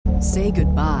Say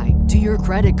goodbye to your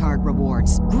credit card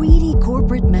rewards. Greedy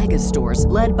corporate mega stores,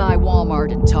 led by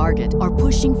Walmart and Target, are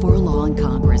pushing for a law in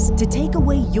Congress to take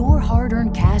away your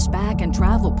hard-earned cash back and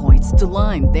travel points to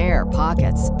line their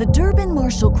pockets. The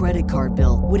Durbin-Marshall credit card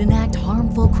bill would enact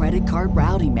harmful credit card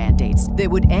routing mandates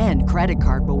that would end credit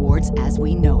card rewards as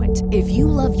we know it. If you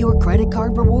love your credit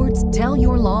card rewards, tell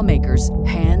your lawmakers,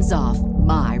 hands off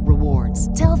my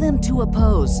rewards. Tell them to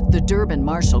oppose the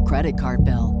Durbin-Marshall credit card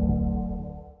bill.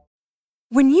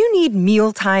 When you need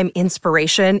mealtime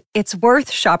inspiration, it's worth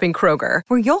shopping Kroger,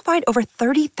 where you'll find over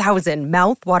 30,000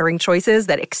 mouth-watering choices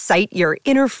that excite your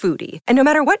inner foodie. And no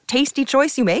matter what tasty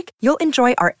choice you make, you'll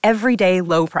enjoy our everyday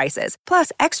low prices,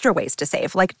 plus extra ways to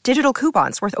save, like digital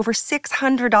coupons worth over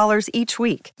 $600 each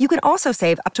week. You can also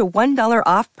save up to $1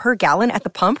 off per gallon at the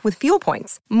pump with fuel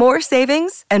points. More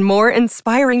savings and more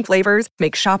inspiring flavors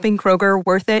make shopping Kroger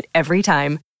worth it every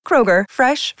time. Kroger,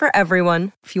 fresh for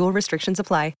everyone. Fuel restrictions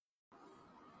apply.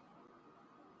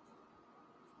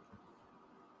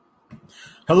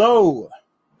 Hello,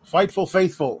 Fightful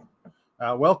Faithful.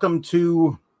 Welcome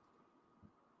to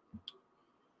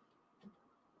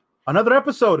another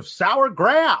episode of Sour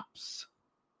Graps.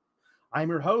 I'm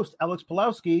your host, Alex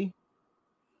Pulowski.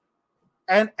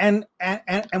 And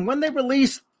when they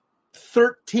released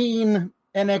 13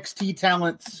 NXT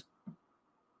talents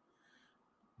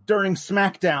during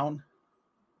SmackDown,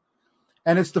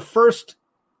 and it's the first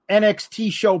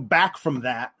NXT show back from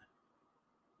that,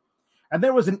 and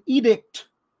there was an edict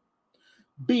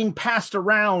being passed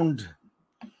around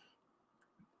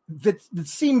that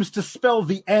seems to spell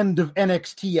the end of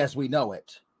NXT as we know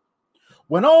it.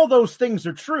 When all those things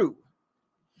are true,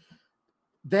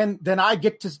 then I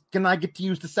get to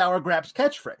use the Sour Graps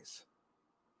catchphrase.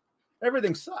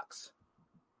 Everything sucks.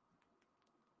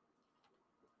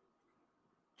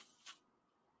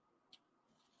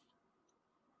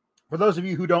 For those of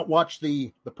you who don't watch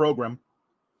the program,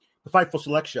 the Fightful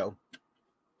Select Show,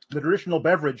 the traditional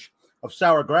beverage of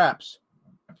Sour Graps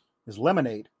is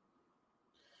lemonade.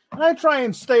 And I try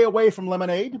and stay away from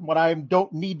lemonade when I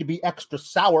don't need to be extra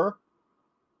sour.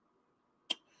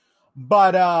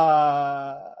 But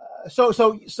so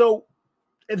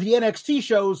in the NXT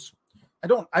shows, I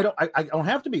don't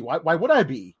have to be. Why would I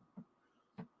be?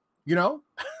 You know?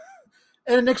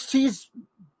 And NXT's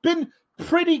been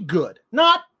pretty good.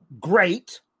 Not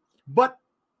great, but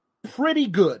pretty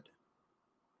good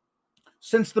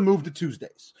since the move to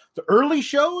Tuesdays. The early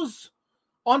shows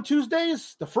on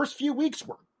Tuesdays, the first few weeks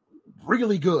were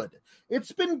really good.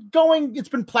 It's been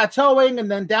plateauing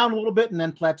and then down a little bit and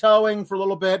then plateauing for a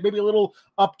little bit, maybe a little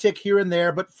uptick here and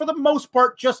there, but for the most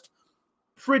part, just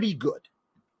pretty good.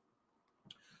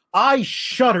 I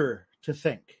shudder to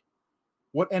think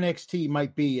what NXT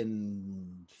might be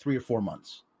in 3 or 4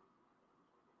 months.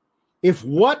 If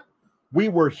what we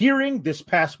were hearing this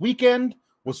past weekend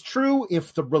was true,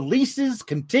 if the releases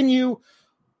continue,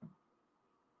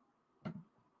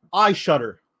 I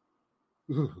shudder.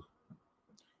 Ooh.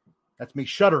 That's me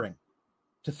shuddering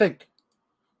to think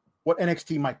what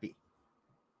NXT might be.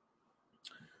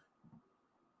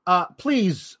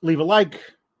 Please leave a like,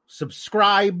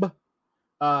 subscribe,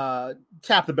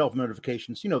 tap the bell for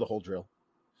notifications. You know the whole drill.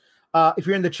 If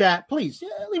you're in the chat, please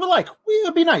leave a like. It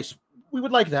would be nice. We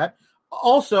would like that.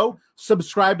 Also,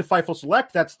 subscribe to Fightful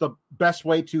Select. That's the best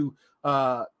way to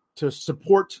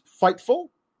support Fightful.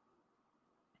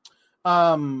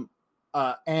 And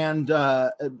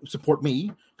support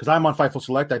me, because I'm on Fightful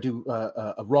Select. I do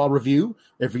a Raw review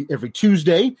every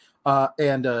Tuesday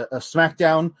and a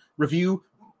SmackDown review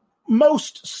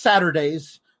most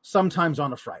Saturdays, sometimes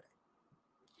on a Friday.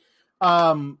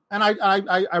 And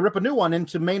I rip a new one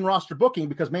into main roster booking,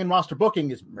 because main roster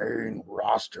booking is main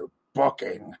roster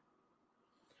booking.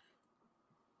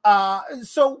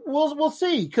 So we'll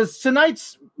see, because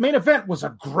tonight's main event was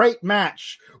a great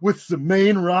match with the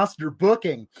main roster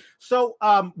booking. So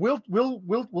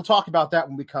we'll talk about that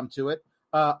when we come to it.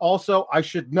 Also, I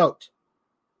should note,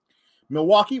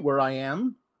 Milwaukee, where I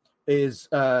am, is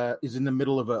in the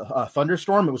middle of a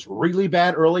thunderstorm. It was really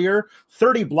bad earlier.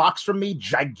 30 blocks from me,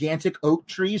 gigantic oak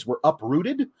trees were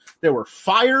uprooted. There were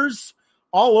fires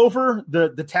all over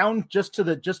the town just to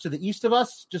the east of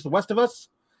us, just the west of us.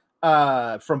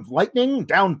 From lightning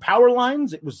down power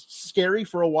lines. It was scary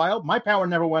for a while. My power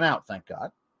never went out, thank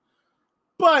God.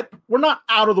 But we're not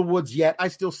out of the woods yet. I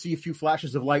still see a few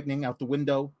flashes of lightning out the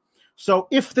window. So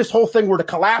if this whole thing were to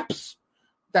collapse,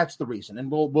 that's the reason. And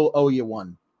we'll owe you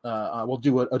one. We'll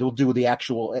do the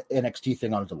actual NXT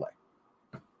thing on a delay.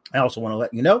 I also want to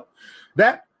let you know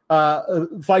that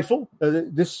Fightful,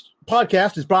 this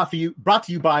podcast is brought to you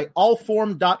by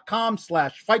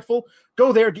allform.com/Fightful.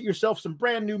 Go there, get yourself some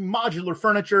brand new modular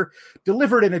furniture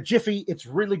delivered in a jiffy. It's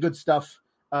really good stuff.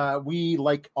 We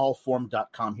like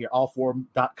allform.com here,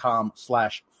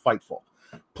 allform.com/Fightful.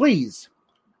 Please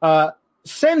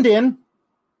send in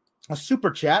a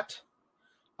super chat.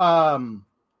 And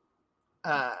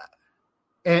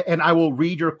I will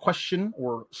read your question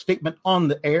or statement on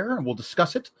the air, and we'll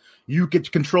discuss it. You get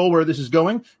to control where this is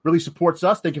going. Really supports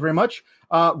us. Thank you very much.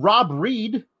 Rob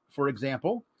Reed, for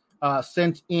example,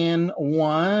 sent in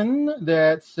one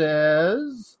that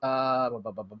says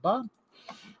that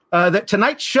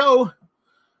tonight's show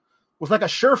was like a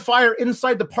surefire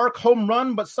inside the park home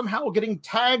run, but somehow getting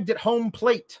tagged at home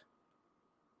plate.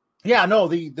 Yeah, no,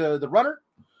 the runner,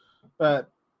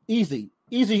 easy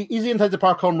inside the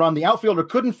park home run. The outfielder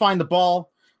couldn't find the ball.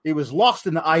 It was lost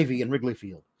in the ivy in Wrigley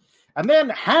Field. And then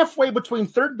halfway between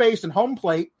third base and home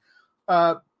plate,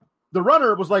 the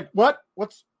runner was like, what?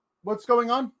 What's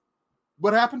going on?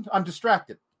 What happened? I'm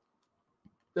distracted.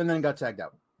 And then got tagged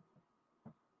out.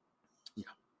 Yeah.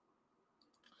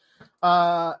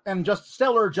 And just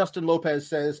stellar Justin Lopez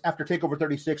says, after TakeOver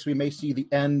 36, we may see the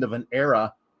end of an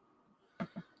era.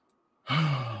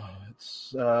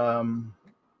 It's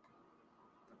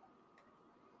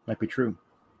might be true.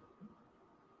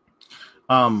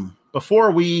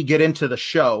 Before we get into the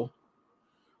show,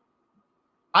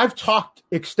 I've talked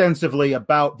extensively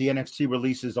about the NXT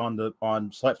releases on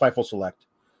Fightful Select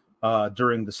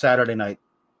during the Saturday night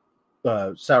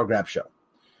Sour Grab show.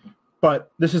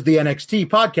 But this is the NXT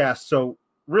podcast, so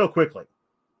real quickly,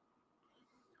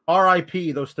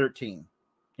 RIP those 13,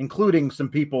 including some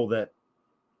people that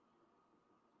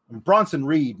Bronson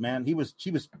Reed, man, he was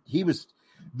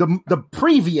the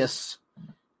previous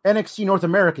NXT North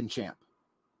American champ.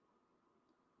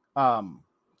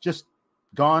 Just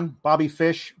gone. Bobby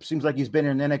Fish seems like he's been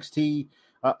in NXT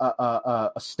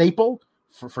a staple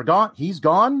for gone. He's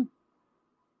gone.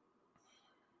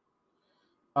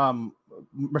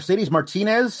 Mercedes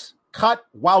Martinez cut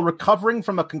while recovering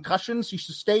from a concussion she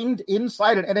sustained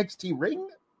inside an NXT ring.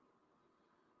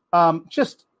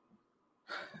 Just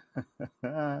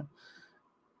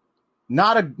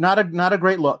not a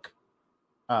great look.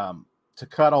 To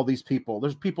cut all these people.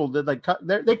 There's people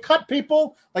that they cut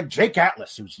people like Jake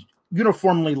Atlas, who's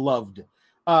uniformly loved.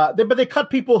 But they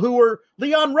cut people who were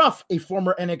Leon Ruff, a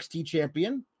former NXT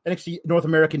champion, NXT North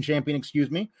American champion, excuse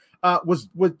me, was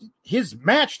his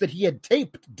match that he had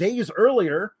taped days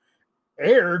earlier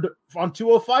aired on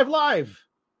 205 Live,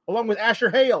 along with Asher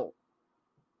Hale.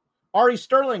 Ari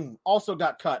Sterling also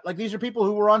got cut. Like, these are people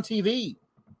who were on TV.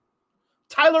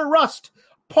 Tyler Rust,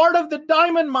 part of the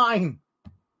Diamond Mine.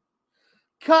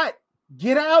 Cut.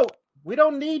 Get out. We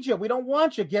don't need you. We don't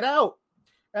want you. Get out.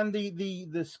 And the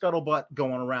scuttlebutt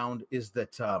going around is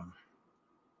that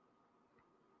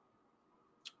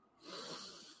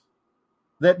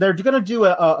that they're going to do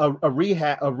a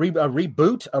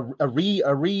reboot, a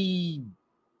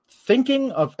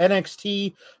rethinking of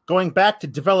NXT, going back to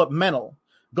developmental,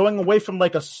 going away from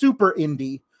like a super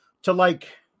indie to like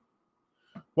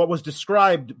what was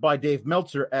described by Dave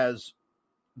Meltzer as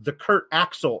the Kurt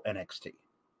Axel NXT.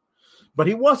 But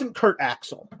he wasn't Kurt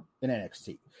Axel in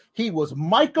NXT. He was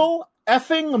Michael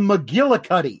effing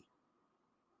McGillicuddy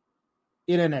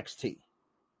in NXT.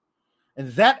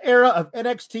 And that era of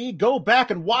NXT, go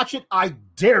back and watch it. I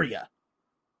dare you.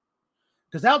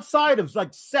 Because outside of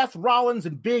like Seth Rollins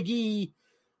and Big E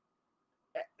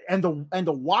and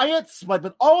the Wyatts,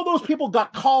 but all those people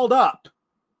got called up.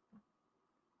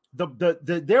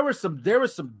 There was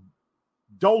some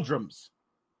doldrums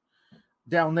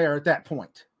down there at that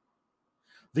point.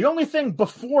 The only thing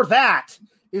before that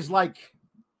is like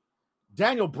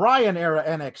Daniel Bryan era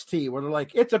NXT, where they're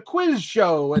like, it's a quiz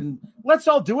show and let's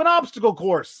all do an obstacle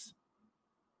course.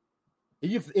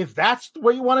 If that's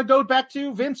where you want to go back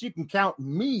to, Vince, you can count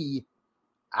me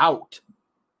out.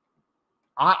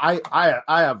 I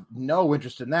have no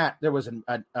interest in that. There was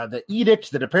the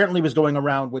edict that apparently was going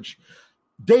around, which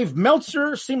Dave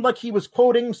Meltzer seemed like he was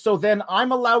quoting. So then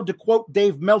I'm allowed to quote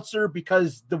Dave Meltzer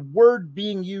because the word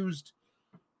being used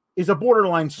is a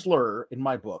borderline slur in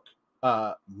my book.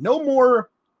 No more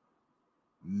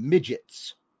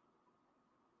midgets.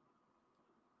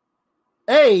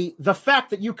 The fact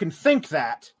that you can think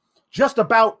that just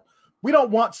about, we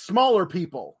don't want smaller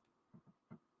people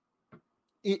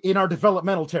in our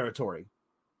developmental territory.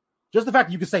 Just the fact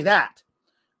that you can say that.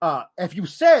 If you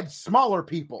said smaller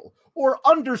people or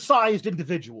undersized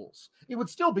individuals, it would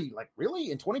still be like,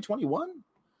 really, in 2021?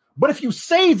 But if you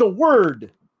say the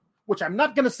word, which I'm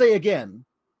not going to say again,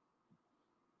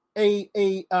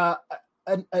 a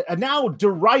a now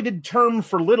derided term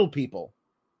for little people.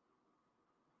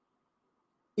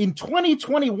 In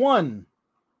 2021,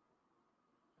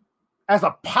 as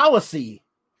a policy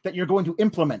that you're going to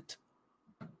implement.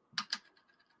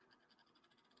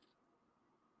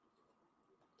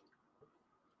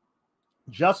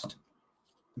 Just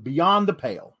beyond the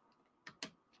pale.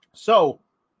 So,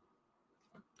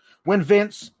 when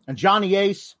Vince and Johnny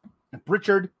Ace and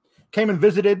Pritchard came and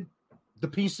visited the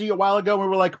PC a while ago, we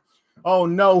were like, oh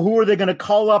no, who are they going to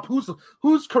call up?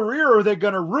 Whose career are they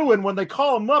going to ruin when they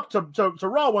call them up to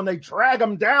Raw, when they drag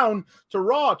them down to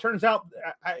Raw? It turns out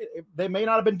they may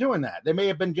not have been doing that. They may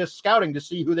have been just scouting to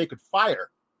see who they could fire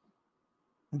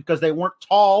because they weren't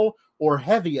tall or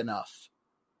heavy enough.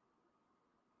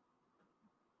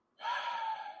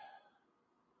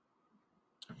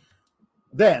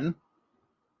 Then,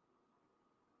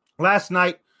 last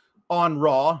night on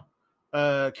Raw,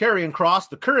 Karrion Kross,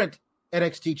 the current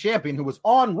NXT champion, who was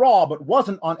on Raw but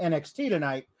wasn't on NXT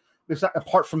tonight,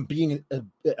 apart from being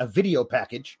a video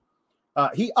package,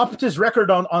 he upped his record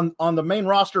on the main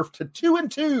roster to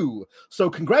 2-2. So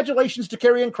congratulations to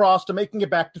Karrion Kross to making it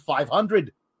back to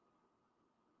 500.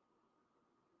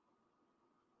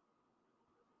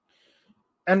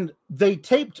 And they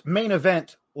taped Main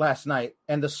Event last night,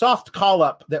 and the soft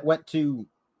call-up that went to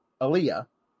Aaliyah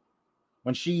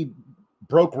when she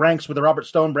broke ranks with the Robert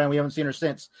Stone brand. We haven't seen her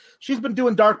since. She's been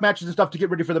doing dark matches and stuff to get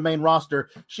ready for the main roster.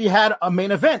 She had a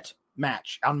Main Event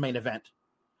match on Main Event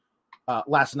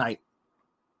last night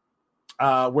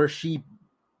where she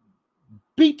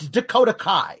beat Dakota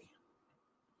Kai,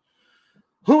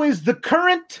 who is the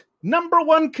current number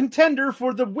one contender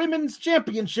for the Women's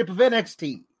Championship of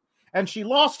NXT. And she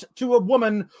lost to a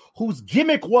woman whose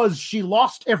gimmick was she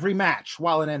lost every match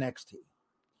while in NXT.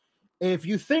 If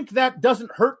you think that doesn't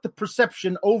hurt the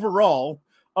perception overall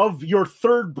of your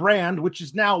third brand, which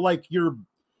is now like your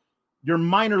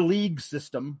minor league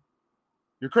system,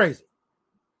 you're crazy.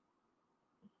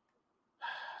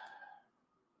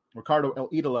 Ricardo El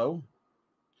Idolo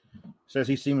says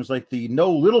he seems like the no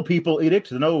little people edict,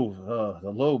 the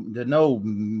no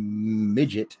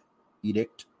midget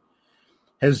edict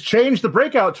has changed the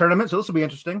breakout tournament, so this will be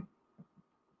interesting.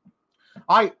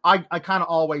 I kind of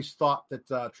always thought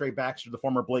that Trey Baxter, the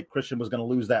former Blake Christian, was going to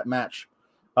lose that match.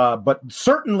 But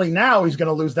certainly now he's going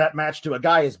to lose that match to a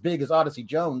guy as big as Odyssey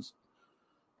Jones.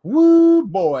 Woo,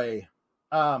 boy.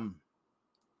 And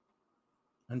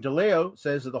DeLeo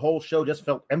says that the whole show just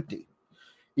felt empty.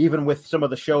 Even with some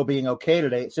of the show being okay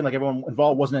today, it seemed like everyone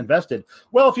involved wasn't invested.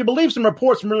 Well, if you believe some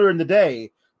reports from earlier in the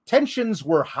day, tensions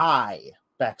were high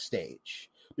backstage.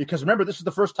 Because remember, this is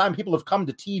the first time people have come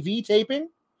to TV taping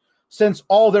since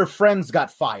all their friends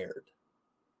got fired.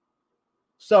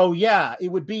 So, yeah, it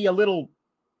would be a little...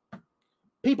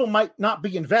 People might not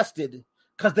be invested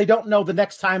because they don't know the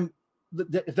next time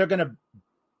if they're going to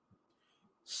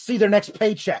see their next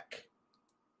paycheck.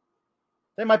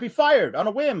 They might be fired on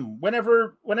a whim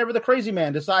whenever the crazy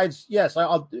man decides, yes,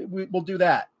 we'll do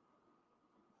that.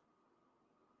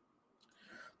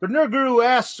 The Nerd Guru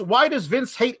asks, why does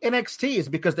Vince hate NXT? Is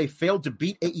it because they failed to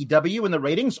beat AEW in the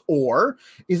ratings? Or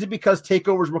is it because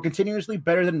takeovers were continuously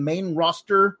better than main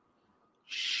roster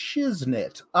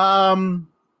shiznit? I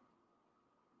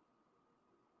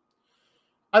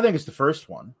think it's the first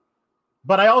one.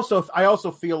 But I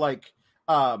also feel like,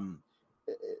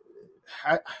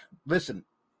 listen,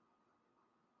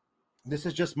 this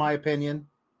is just my opinion.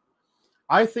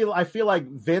 I feel like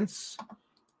Vince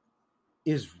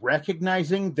is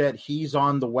recognizing that he's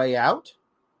on the way out.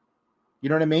 You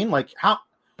know what I mean? Like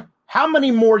how many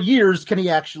more years can he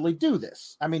actually do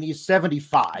this? I mean, he's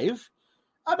 75.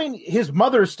 I mean, his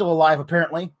mother is still alive,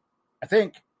 apparently. I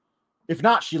think. If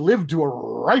not, she lived to a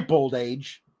ripe old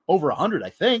age, over 100,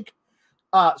 I think.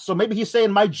 So maybe he's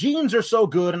saying, my genes are so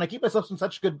good and I keep myself in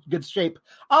such good shape,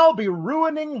 I'll be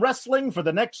ruining wrestling for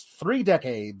the next 3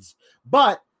 decades.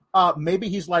 But maybe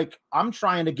he's like, I'm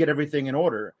trying to get everything in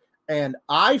order. And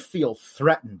I feel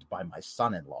threatened by my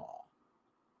son-in-law.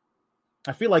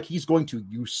 I feel like he's going to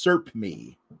usurp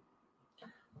me.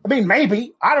 I mean,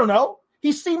 maybe. I don't know.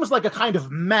 He seems like a kind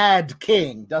of mad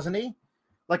king, doesn't he?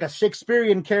 Like a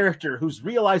Shakespearean character who's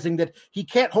realizing that he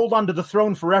can't hold on to the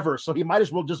throne forever, so he might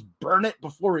as well just burn it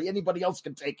before anybody else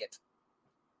can take it.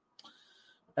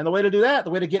 And the way to do that,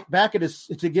 the way to get back at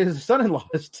to get his son-in-law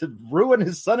is to ruin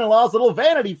his son-in-law's little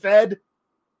vanity fed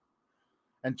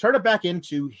and turn it back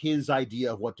into his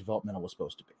idea of what developmental was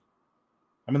supposed to be.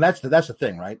 I mean, that's the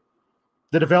thing, right?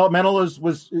 The developmental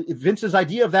was Vince's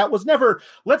idea of that was never,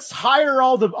 let's hire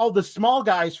all the small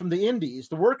guys from the indies,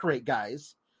 the work rate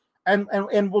guys, and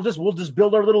we'll just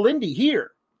build our little indie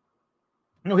here.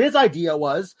 His idea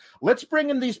was, let's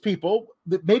bring in these people,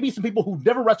 maybe some people who've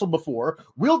never wrestled before.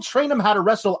 We'll train them how to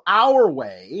wrestle our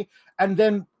way. And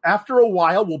then after a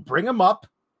while, we'll bring them up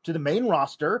to the main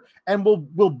roster and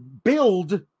we'll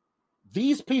build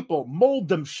these people, mold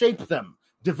them, shape them,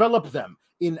 develop them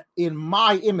in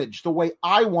my image, the way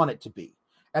I want it to be.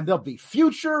 And they'll be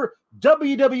future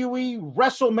WWE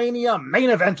WrestleMania main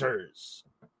eventers.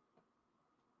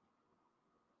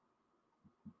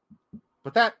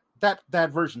 But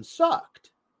that version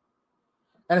sucked.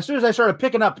 And as soon as I started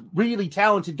picking up really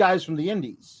talented guys from the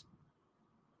indies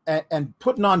and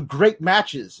putting on great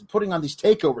matches and putting on these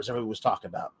takeovers everyone was talking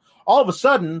about, all of a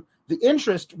sudden the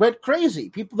interest went crazy.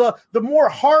 People, the more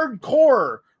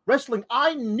hardcore wrestling,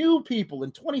 I knew people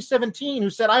in 2017 who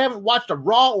said, I haven't watched a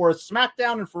Raw or a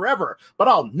SmackDown in forever, but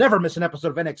I'll never miss an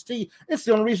episode of NXT. It's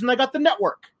the only reason I got the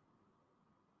network.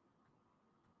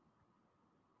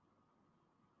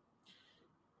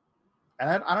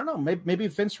 And I don't know, maybe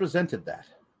Vince resented that.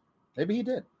 Maybe he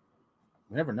did.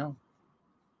 We never know.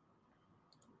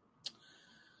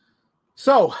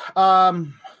 So,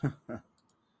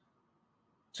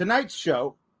 tonight's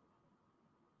show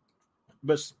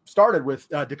was started with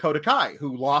Dakota Kai,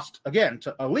 who lost again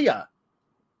to Aaliyah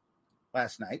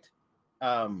last night.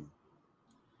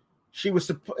 It was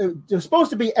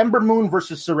supposed to be Ember Moon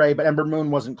versus Sarray, but Ember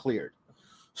Moon wasn't cleared.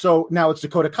 So now it's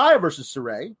Dakota Kai versus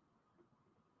Sarray.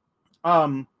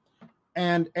 And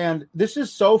this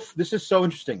is so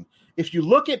interesting. If you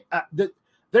look at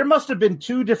there must have been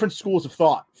two different schools of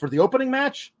thought for the opening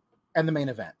match and the main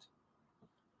event.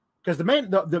 Because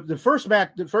the first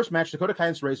match, Dakota Kai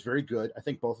and Sarray is very good. I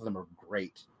think both of them are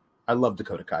great. I love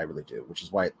Dakota Kai, I really do, which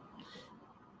is why it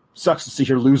sucks to see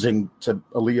her losing to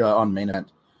Aaliyah on main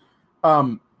event.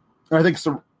 And I think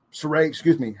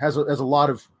Sarray, has a lot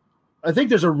of. I think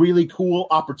there's a really cool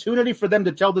opportunity for them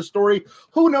to tell this story.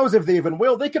 Who knows if they even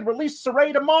will? They could release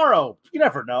Sarray tomorrow. You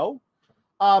never know.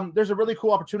 There's a really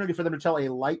cool opportunity for them to tell a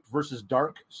light versus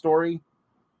dark story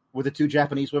with the two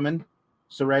Japanese women,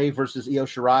 Sarray versus Io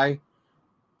Shirai.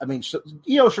 I mean,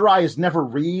 Io Shirai has never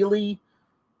really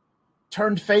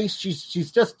turned face.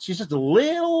 She's just a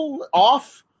little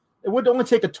off. It would only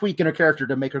take a tweak in her character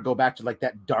to make her go back to like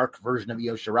that dark version of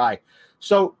Io Shirai.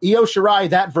 So Io Shirai,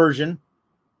 that version,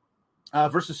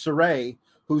 versus Sarray,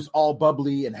 who's all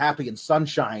bubbly and happy and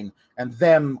sunshine, and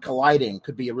them colliding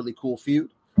could be a really cool feud.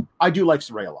 I do like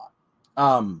Sarray a lot.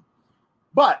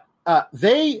 But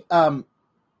they,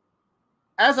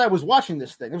 as I was watching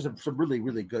this thing, there was some really,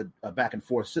 really good back and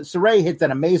forth. Sarray hits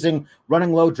an amazing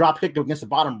running low drop kick against the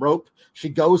bottom rope. She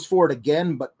goes for it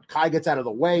again, but Kai gets out of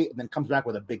the way and then comes back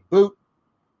with a big boot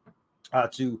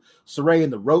to Sarray in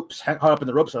the ropes, hung up in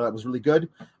the ropes. So that was really good.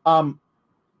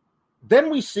 Then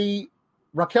we see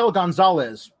Raquel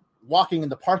Gonzalez walking in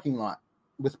the parking lot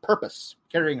with purpose,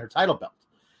 carrying her title belt.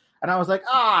 And I was like,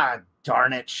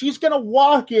 darn it. She's going to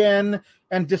walk in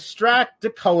and distract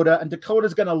Dakota, and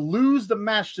Dakota's going to lose the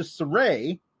match to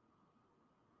Sarray.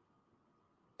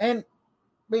 And,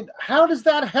 I mean, how does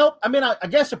that help? I mean, I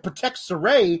guess it protects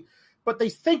Sarray, but they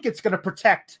think it's going to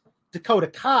protect Dakota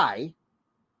Kai.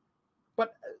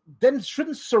 But then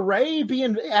shouldn't Sarray be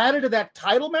added to that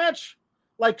title match?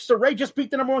 Like, Sarray just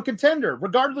beat the number one contender,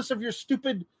 regardless of your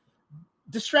stupid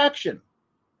distraction.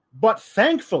 But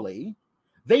thankfully,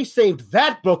 they saved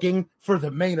that booking for the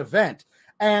main event.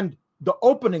 And the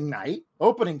opening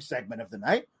segment of the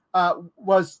night,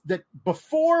 was that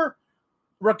before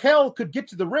Raquel could get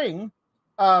to the ring,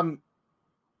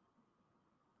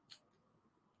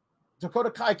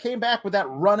 Dakota Kai came back with that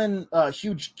running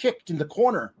huge kick in the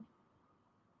corner.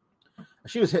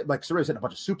 She was hit, like Sarray was hitting a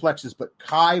bunch of suplexes, but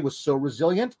Kai was so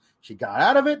resilient. She got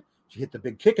out of it. She hit the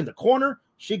big kick in the corner.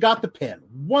 She got the pin.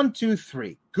 1, 2,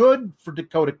 3. Good for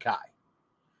Dakota Kai.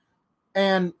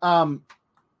 And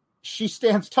she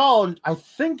stands tall, and I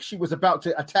think she was about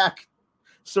to attack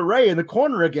Sarray in the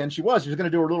corner again. She was going to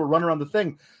do her little run around the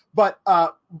thing. But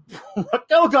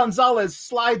Raquel Gonzalez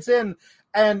slides in,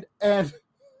 and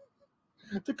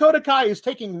Dakota Kai is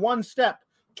taking one step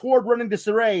toward running to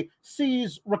Sarray,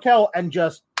 sees Raquel, and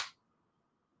just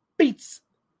beats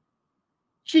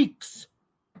cheeks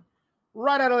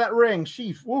right out of that ring.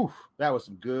 That was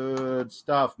some good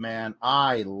stuff, man.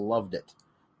 I loved it.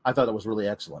 I thought that was really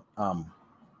excellent.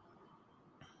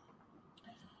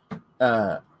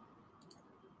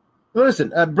 Listen,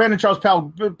 Brandon Charles Powell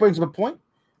brings up a point.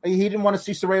 He didn't want to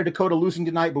see Sarray or Dakota losing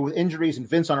tonight, but with injuries and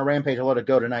Vince on a rampage, I'll let it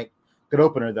go tonight. Good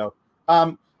opener, though.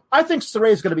 I think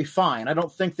Sarray is going to be fine. I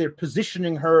don't think they're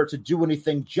positioning her to do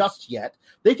anything just yet.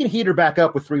 They can heat her back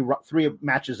up with three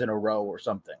matches in a row or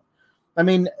something. I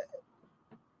mean,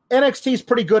 NXT is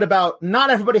pretty good about not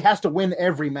everybody has to win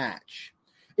every match.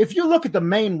 if you look at the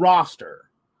main roster,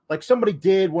 like somebody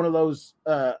did one of those,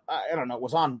 I don't know,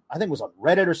 I think it was on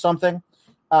Reddit or something,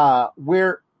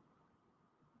 where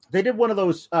they did one of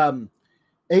those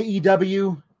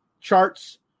AEW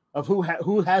charts of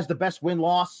who has the best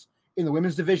win-loss in the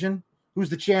women's division, who's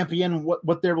the champion,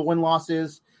 what their win-loss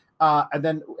is, and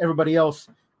then everybody else.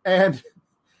 And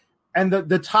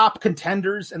the top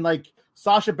contenders, and like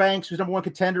Sasha Banks, who's number one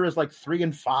contender, is like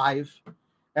 3-5.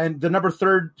 And the number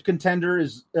third contender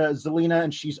is Zelina,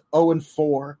 and she's 0-4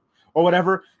 or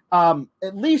whatever.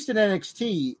 At least in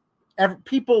NXT,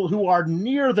 people who are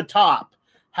near the top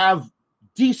have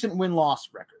decent win-loss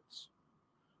records.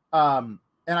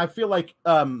 And I feel like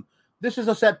this is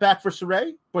a setback for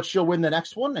Sarray, but she'll win the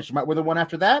next one, and she might win the one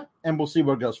after that, and we'll see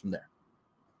where it goes from there.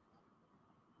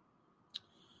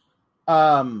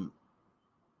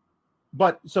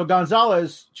 But so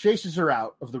Gonzalez chases her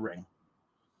out of the ring,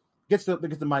 gets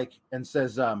the mic, and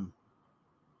says,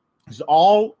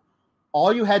 all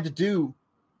you had to do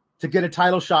to get a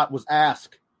title shot was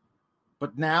ask,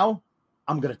 but now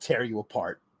I'm going to tear you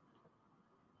apart.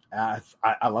 I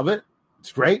love it.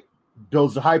 It's great.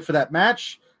 Builds the hype for that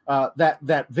match.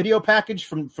 That video package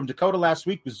from Dakota last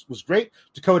week was great.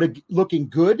 Dakota looking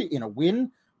good in a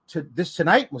win to this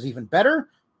tonight was even better.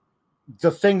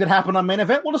 The thing that happened on main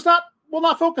event, we'll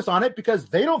not focus on it because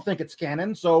they don't think it's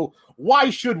canon. So why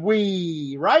should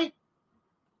we, right?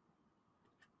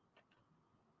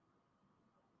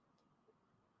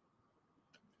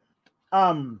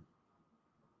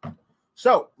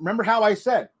 So remember how I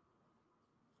said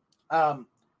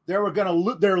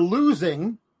they're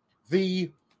losing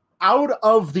the out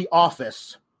of the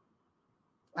office,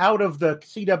 out of the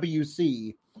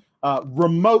CWC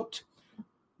remote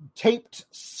taped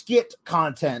skit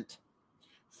content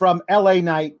from LA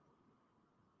Knight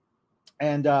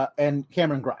and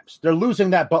Cameron Grimes. They're losing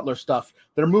that Butler stuff.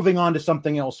 They're moving on to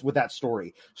something else with that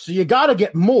story. So you got to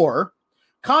get more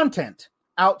content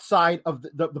outside of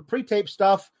the pre-tape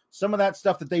stuff. Some of that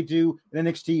stuff that they do in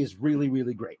NXT is really,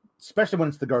 really great, especially when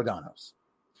it's the Garganos.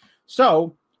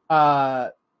 So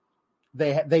they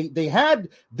had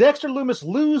Dexter Lumis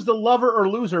lose the lover or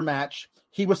loser match.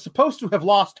 He was supposed to have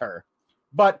lost her,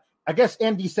 but I guess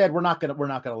Indy said we're not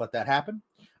gonna let that happen.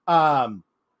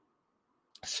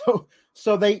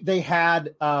 So they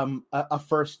had a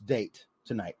first date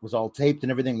tonight. It was all taped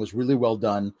and everything was really well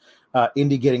done.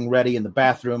 Indy getting ready in the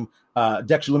bathroom.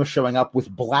 Dexter Lumis showing up with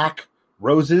black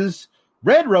roses,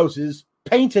 red roses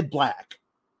painted black.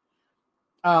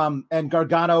 And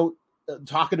Gargano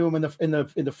talking to him in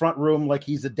the front room like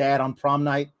he's a dad on prom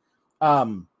night.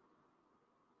 I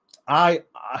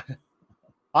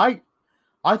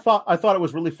thought it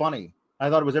was really funny. I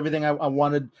thought it was everything I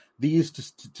wanted these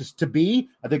to be.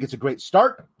 I think it's a great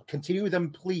start. Continue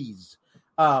them, please.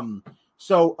 So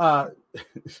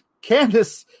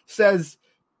Candice says,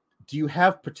 "Do you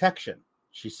have protection?"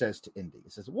 She says to Indy. He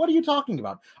says, "What are you talking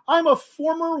about? I'm a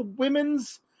former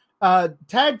women's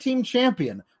tag team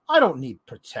champion. I don't need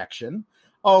protection."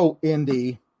 Oh,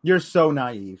 Indy, you're so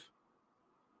naive.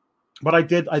 But I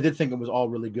did think it was all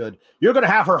really good. You're going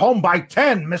to have her home by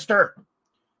 10, mister.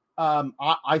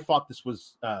 I thought this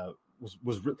was I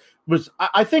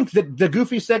think that the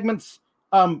goofy segments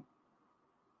can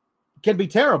be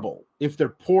terrible if they're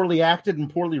poorly acted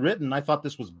and poorly written. I thought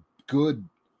this was good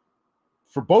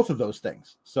for both of those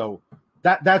things. So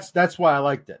that's why I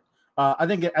liked it. I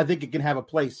think it can have a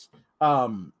place.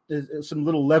 Some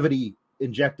little levity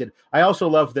injected. I also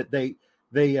love that they're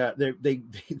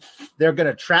going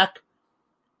to track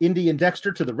Indy and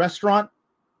Dexter to the restaurant.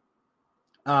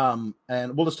 And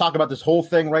we'll just talk about this whole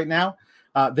thing right now.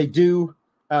 They do,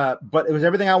 but it was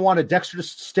everything I wanted. Dexter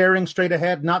just staring straight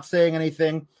ahead, not saying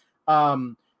anything.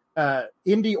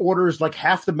 Indy orders like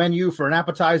half the menu for an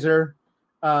appetizer.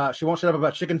 She won't shut up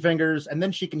about chicken fingers, and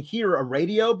then she can hear a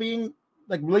radio being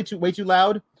like way too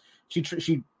loud.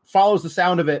 She follows the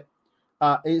sound of it.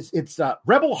 It's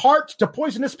Rebel Heart to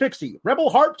Poisonous Pixie.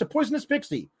 Rebel Heart to Poisonous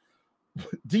Pixie.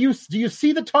 Do you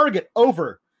see the target?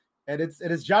 Over. And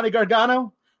it's Johnny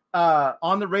Gargano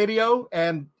on the radio,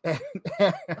 and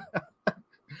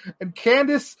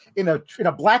Candice in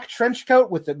a black trench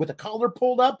coat with the collar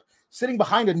pulled up, sitting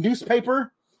behind a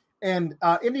newspaper, and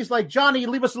Indy's like, "Johnny,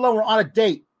 leave us alone. We're on a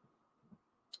date."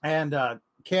 And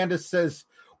Candice says,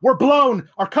 "We're blown.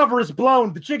 Our cover is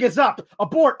blown. The jig is up.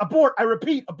 Abort, abort. I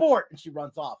repeat, abort." And she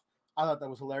runs off. I thought that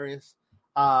was hilarious.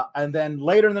 And then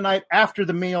later in the night, after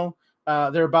the meal,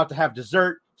 they're about to have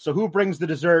dessert. So who brings the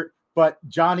dessert but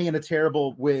Johnny in a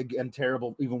terrible wig and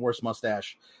terrible, even worse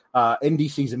mustache? Indy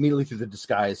sees immediately through the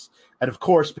disguise. And of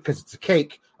course, because it's a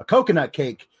cake, a coconut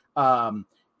cake,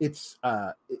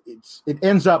 it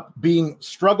ends up being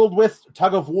struggled with,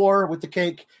 tug of war with the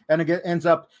cake, and it ends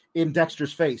up in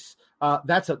Dexter's face.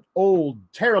 That's an old,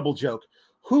 terrible joke.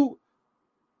 Whenever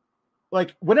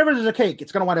there's a cake,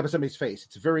 it's going to wind up in somebody's face.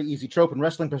 It's a very easy trope in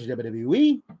wrestling, especially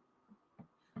WWE.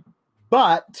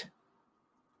 But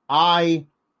I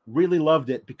really loved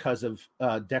it because of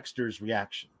Dexter's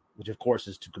reaction, which, of course,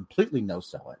 is to completely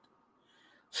no-sell it.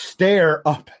 Stare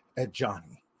up at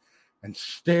Johnny and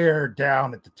stare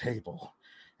down at the table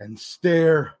and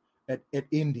stare at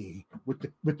Indy with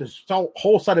the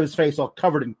whole side of his face all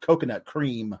covered in coconut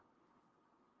cream.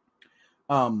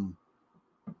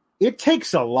 It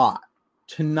takes a lot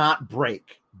to not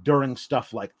break during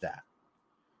stuff like that.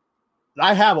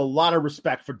 I have a lot of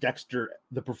respect for Dexter,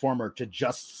 the performer, to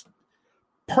just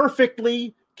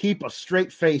perfectly keep a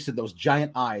straight face and those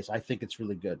giant eyes. I think it's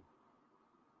really good.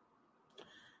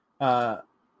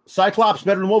 Cyclops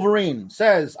Better Than Wolverine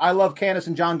says, I love Candace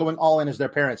and John going all in as their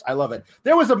parents. I love it.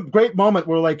 There was a great moment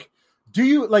where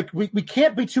we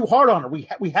can't be too hard on her.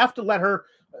 We have to let her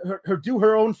do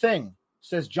her own thing,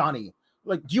 says Johnny.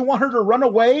 Do you want her to run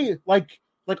away like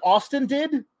Austin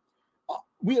did?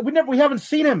 We haven't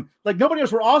seen him. Nobody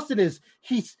knows where Austin is.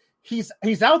 He's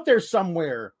out there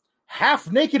somewhere,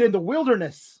 half naked in the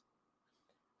wilderness.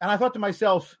 And I thought to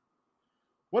myself,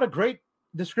 what a great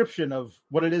description of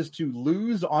what it is to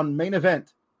lose on Main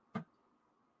Event.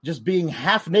 Just being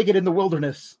half naked in the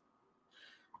wilderness.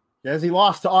 As he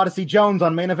lost to Odyssey Jones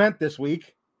on Main Event this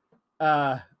week.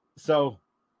 So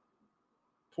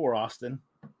poor Austin.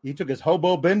 He took his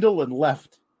hobo bindle and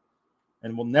left.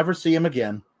 And we'll never see him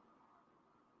again.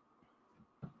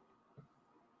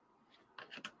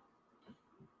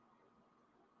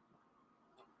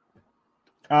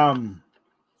 I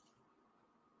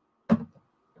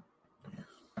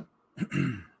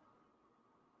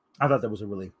thought that was a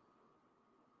really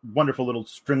wonderful little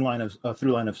through line of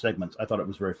segments. I thought it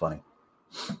was very funny.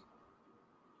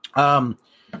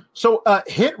 So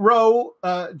Hit Row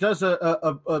does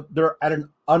they're at an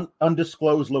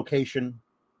undisclosed location.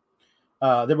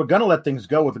 They were going to let things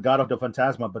go with the God of the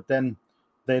Fantasma, but then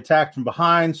they attacked from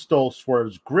behind, stole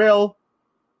Swerve's grill,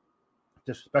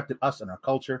 disrespected us and our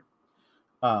culture.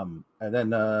 And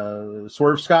then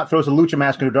Swerve Scott throws a lucha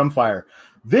mask into Drumfire.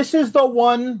 This is the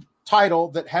one title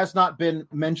that has not been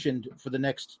mentioned for the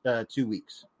next 2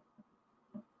 weeks.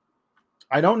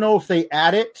 I don't know if they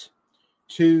add it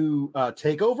to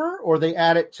TakeOver, or they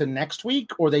add it to next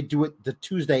week, or they do it the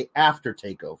Tuesday after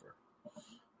TakeOver.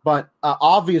 But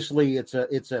obviously, it's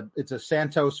a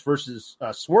Santos versus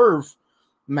Swerve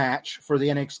match for the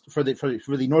NXT for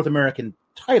the North American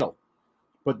title.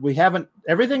 But we haven't.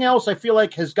 Everything else, I feel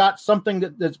like, has got something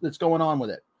that's going on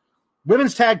with it.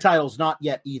 Women's tag titles, not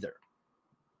yet either.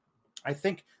 I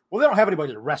think. Well, they don't have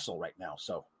anybody to wrestle right now,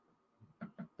 so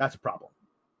that's a problem.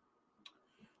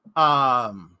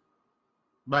 But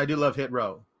I do love Hit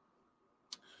Row.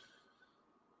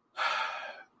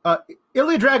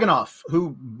 Ilya Dragunov,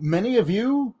 who many of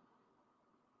you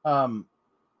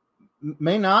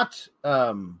may not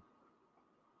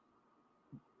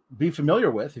be familiar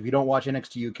with if you don't watch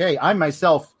NXT UK. I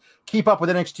myself keep up with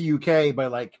NXT UK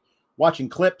by watching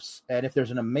clips, and if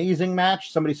there's an amazing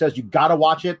match, somebody says you got to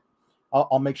watch it,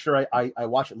 I'll make sure I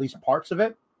watch at least parts of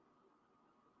it.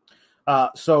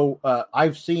 So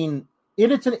I've seen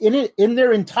in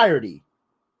their entirety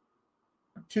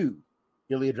 2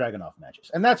 Ilya Dragunov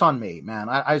matches, and that's on me, man.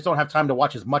 I just don't have time to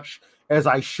watch as much as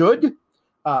I should.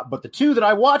 But the 2 that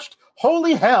I watched,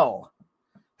 holy hell!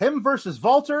 Him versus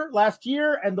Walter last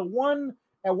year, and the one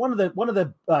at one of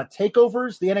the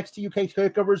takeovers, the NXT UK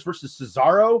takeovers versus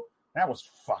Cesaro. That was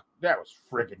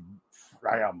friggin'.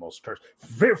 I almost cursed.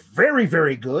 Very, very,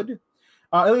 very good.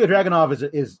 Ilya Dragunov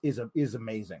is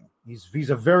amazing. He's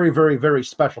a very, very, very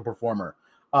special performer.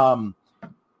 And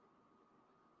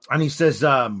he says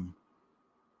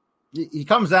he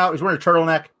comes out. He's wearing a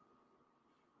turtleneck.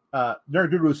 Nerd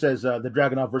Guru says the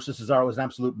Dragunov versus Cesaro is an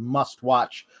absolute must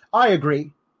watch. I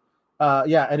agree.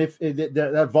 Yeah, and if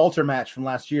that Walter match from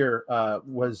last year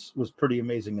was pretty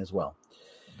amazing as well.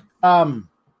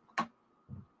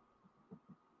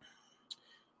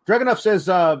 Dragunov says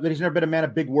that he's never been a man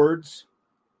of big words.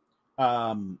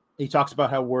 He talks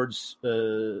about how words,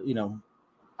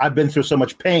 I've been through so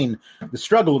much pain. The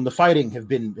struggle and the fighting have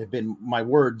been my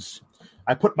words.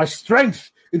 I put my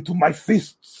strength into my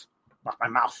fists, not my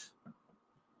mouth.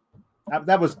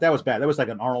 That was bad. That was like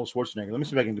an Arnold Schwarzenegger. Let me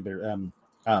see if I can do better.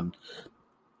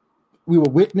 We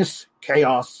will witness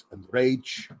chaos and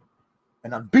rage.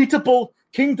 An unbeatable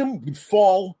kingdom would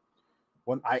fall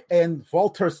when I end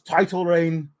Walter's title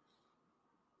reign.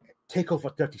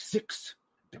 TakeOver 36,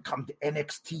 become the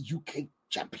NXT UK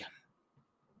champion.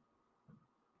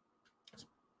 It's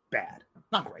bad.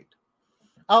 Not great.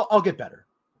 I'll get better.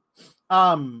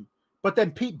 But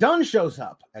then Pete Dunne shows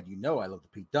up, and you know I love the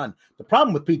Pete Dunne. The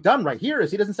problem with Pete Dunne right here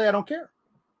is he doesn't say I don't care.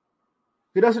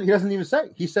 He doesn't even say.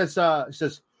 He says,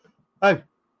 hey,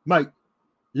 mate,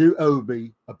 you owe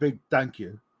me a big thank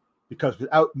you, because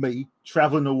without me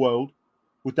traveling the world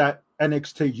with that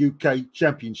NXT UK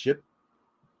championship,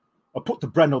 I put the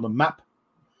brand on the map,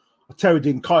 I carried the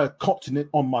entire continent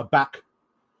on my back,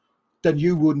 then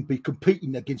you wouldn't be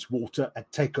competing against Walter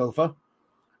at TakeOver.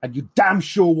 And you damn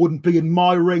sure wouldn't be in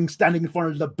my ring standing in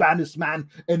front of the baddest man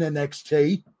in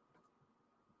NXT.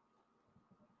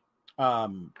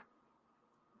 And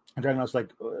Dragon was like,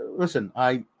 listen,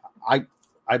 I'm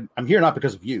here not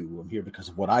because of you. I'm here because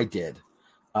of what I did.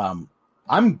 I'm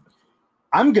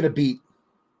gonna beat.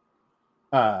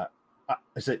 I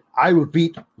said I will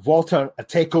beat Walter at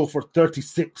TakeOver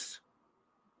 36.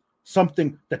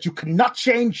 Something that you cannot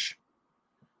change,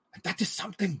 and that is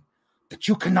something that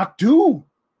you cannot do.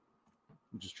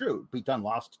 Which is true. Pete Dunne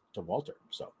lost to Walter.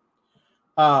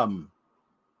 But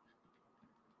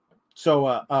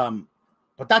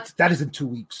that is in 2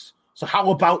 weeks. So how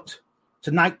about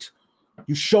tonight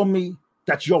you show me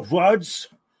that your words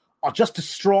are just as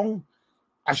strong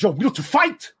as your will to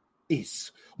fight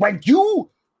is when you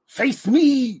face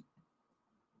me.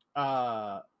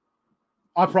 I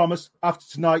promise after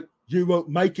tonight you won't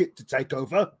make it to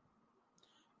TakeOver.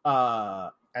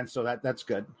 And so that's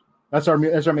good. That's our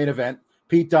main event.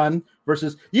 Pete Dunne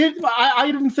versus you.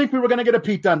 I didn't think we were going to get a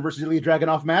Pete Dunne versus Ilya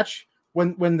Dragunov match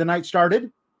when the night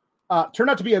started. Turned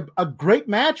out to be a great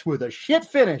match with a shit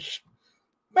finish.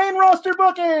 Main roster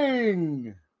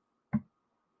booking.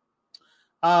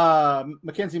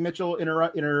 Mackenzie Mitchell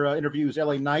interviews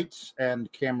LA Knight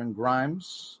and Cameron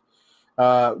Grimes.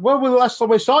 Well, the last time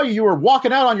we saw you, you were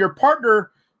walking out on your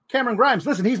partner, Cameron Grimes.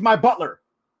 Listen, he's my butler,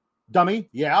 dummy.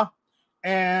 Yeah,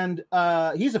 and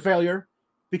he's a failure.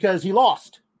 Because he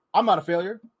lost. I'm not a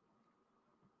failure.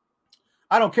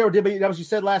 I don't care what WWE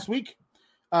said last week.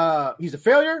 He's a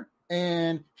failure,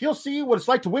 and he'll see what it's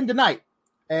like to win tonight.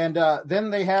 And then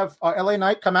they have LA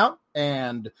Knight come out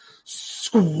and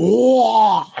squash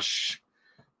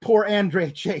poor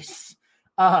Andre Chase.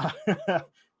 I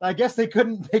guess they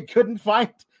couldn't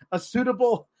find a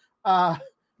suitable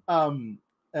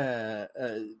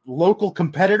local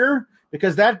competitor,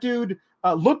 because that dude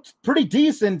looked pretty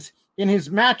decent in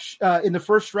his match in the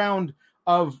first round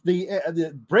of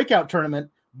the breakout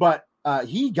tournament, but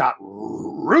he got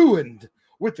ruined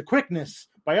with the quickness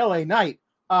by LA Knight.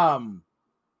 Oh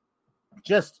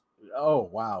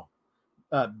wow.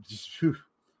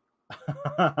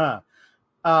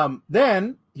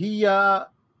 Then he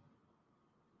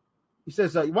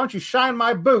says, why don't you shine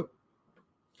my boot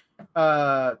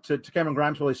to Cameron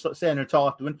Grimes while he's standing there tall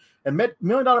after the win. And $1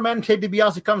 Million Man Ted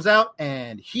DiBiase comes out,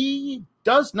 and he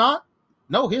does not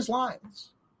know his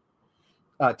lines.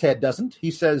 Ted doesn't.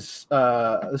 He says,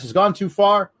 this has gone too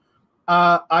far.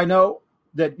 I know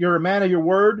that you're a man of your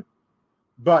word,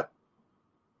 but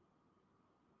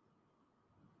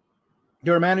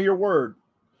you're a man of your word.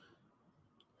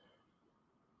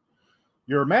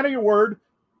 You're a man of your word.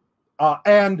 But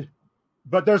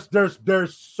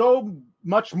there's so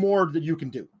much more that you can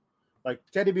do. Like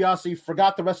Ted DiBiase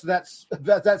forgot the rest of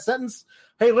that sentence.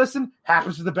 Hey, listen,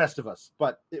 happens to the best of us,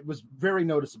 but it was very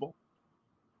noticeable.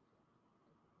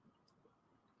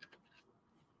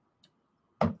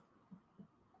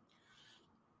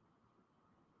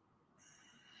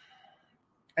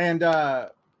 And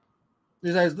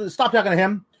he says, stop talking to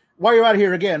him. Why are you out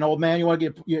here again, old man? You want to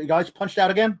get you guys punched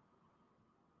out again?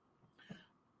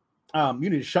 You need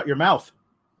to shut your mouth.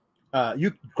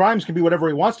 Grimes can be whatever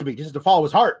he wants to be, just to follow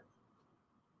his heart.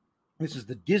 This is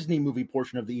the Disney movie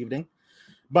portion of the evening.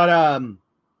 But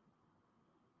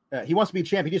he wants to be a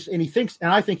champion, and he thinks,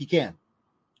 and I think he can.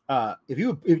 If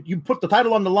you put the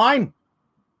title on the line,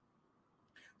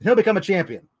 he'll become a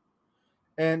champion.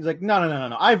 And he's like,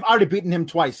 no. I've already beaten him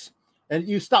twice. And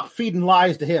you stop feeding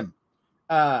lies to him.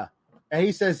 And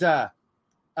he says, how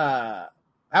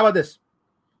about this?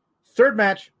 Third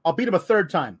match, I'll beat him a third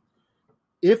time.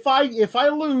 If I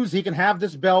lose, he can have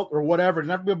this belt or whatever.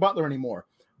 Doesn't have to be a butler anymore.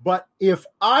 But if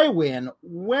I win,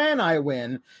 when I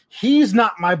win, he's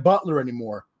not my butler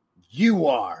anymore. You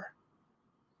are.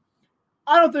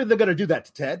 I don't think they're going to do that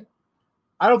to Ted.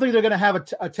 I don't think they're going to have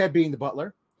a Ted being the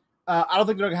butler. I don't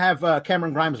think they're going to have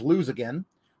Cameron Grimes lose again.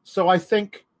 So I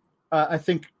think at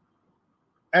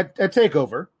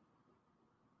TakeOver,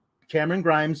 Cameron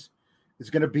Grimes is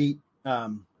going to beat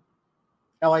LA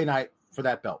Knight for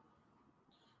that belt.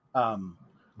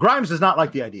 Grimes does not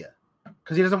like the idea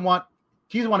because he doesn't want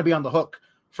to be on the hook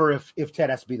for if Ted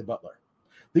has to be the butler.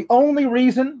 The only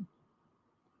reason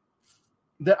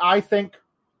that I think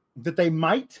that they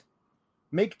might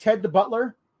make Ted the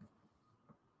butler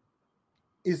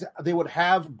is they would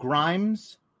have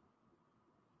Grimes.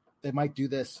 They might do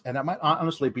this, and that might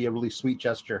honestly be a really sweet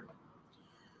gesture.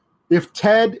 If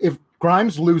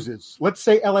Grimes loses, let's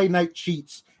say LA Knight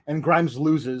cheats and Grimes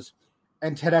loses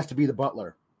and Ted has to be the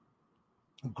butler,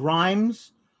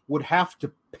 Grimes would have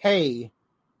to pay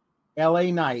LA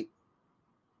Knight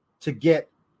to get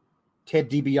Ted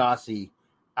DiBiase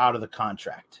out of the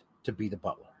contract to be the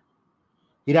butler.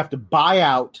 He'd have to buy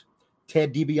out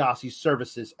Ted DiBiase's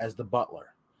services as the butler.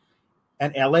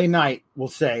 And LA Knight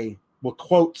will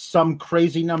quote some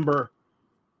crazy number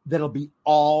that'll be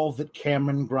all that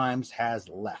Cameron Grimes has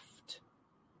left.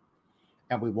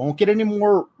 And we won't get any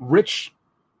more rich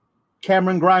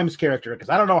Cameron Grimes character because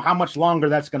I don't know how much longer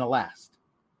that's going to last.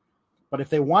 But if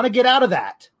they want to get out of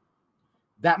that,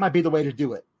 that might be the way to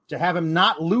do it. To have him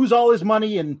not lose all his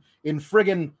money in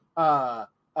friggin'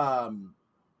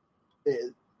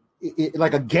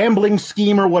 like a gambling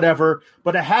scheme or whatever,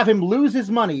 but to have him lose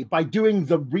his money by doing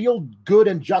the real good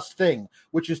and just thing,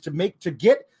 which is to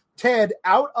get Ted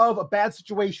out of a bad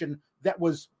situation that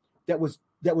was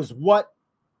what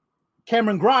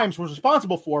Cameron Grimes was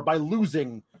responsible for by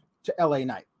losing to LA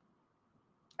Knight.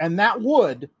 And that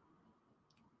would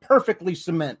perfectly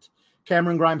cement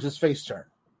Cameron Grimes' face turn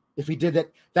if he did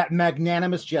that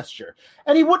magnanimous gesture.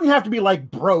 And he wouldn't have to be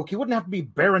like broke. He wouldn't have to be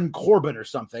Baron Corbin or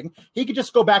something. He could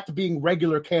just go back to being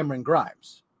regular Cameron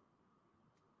Grimes.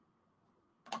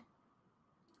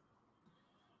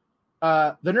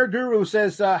 The Nerd Guru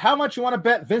says, how much you want to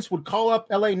bet Vince would call up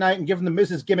LA Knight and give him the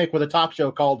Mrs. Gimmick with a talk show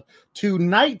called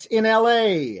Tonight in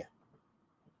LA?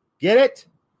 Get it?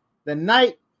 The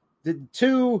night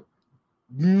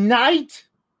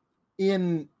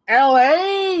in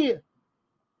LA?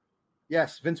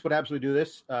 Yes, Vince would absolutely do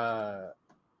this.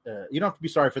 You don't have to be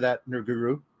sorry for that, Nerd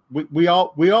Guru. We've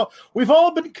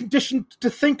all been conditioned to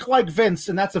think like Vince,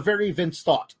 and that's a very Vince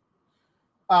thought.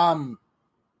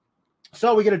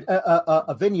 So we get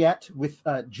a vignette with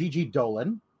Gigi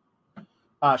Dolan.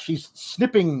 She's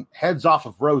snipping heads off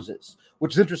of roses,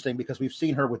 which is interesting because we've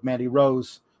seen her with Mandy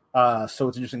Rose. So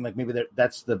it's interesting, like maybe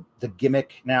that's the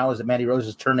gimmick now, is that Mandy Rose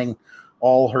is turning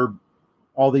all her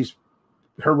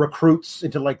recruits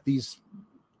into like these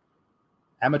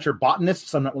amateur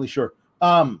botanists. I'm not really sure.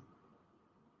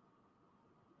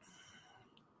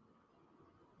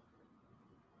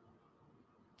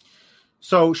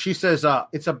 So she says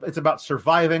it's about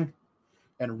surviving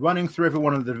and running through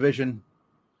everyone in the division.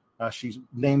 She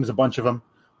names a bunch of them.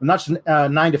 And that's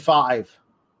 9 to 5.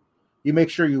 You make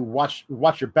sure you watch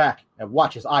your back and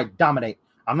watch as I dominate.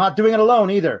 I'm not doing it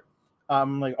alone either.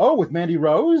 I'm like, with Mandy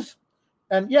Rose?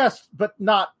 And yes, but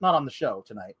not on the show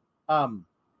tonight.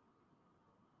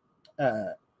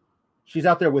 She's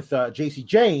out there with JC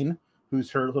Jane,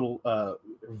 who's her little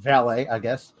valet, I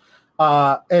guess.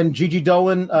 And Gigi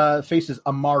Dolan faces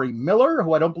Amari Miller,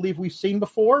 who I don't believe we've seen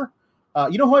before.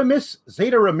 You know who I miss?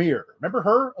 Zeta Ramir. Remember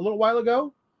her a little while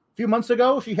ago? A few months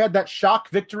ago? She had that shock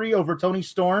victory over Toni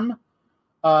Storm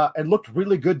and looked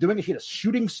really good doing it. She had a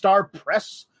shooting star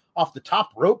press off the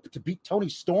top rope to beat Toni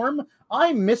Storm.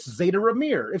 I miss Zeta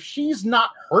Ramir. If she's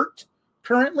not hurt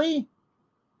currently,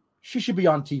 she should be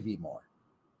on TV more.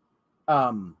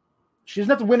 She doesn't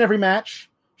have to win every match.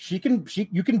 You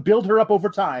can build her up over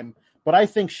time, but I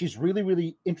think she's really,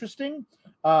 really interesting.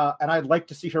 And I'd like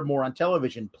to see her more on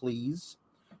television, please.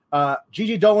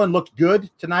 Gigi Dolan looked good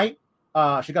tonight.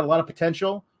 She got a lot of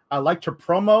potential. I liked her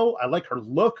promo. I like her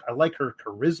look. I like her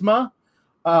charisma.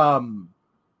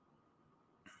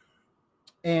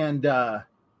 And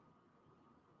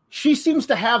she seems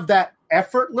to have that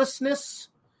effortlessness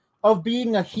of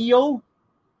being a heel,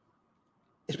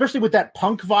 especially with that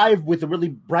punk vibe with the really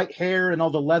bright hair and all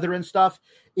the leather and stuff.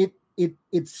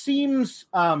 It seems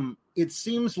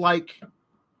like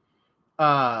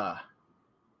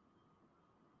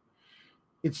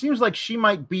she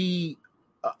might be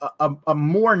a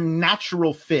more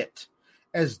natural fit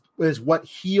as what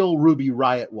heel Ruby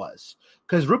Riott was,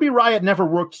 because Ruby Riott never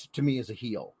worked to me as a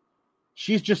heel.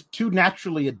 She's just too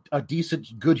naturally a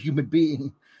decent, good human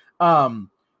being. And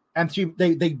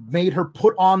they made her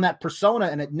put on that persona,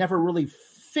 and it never really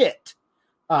fit.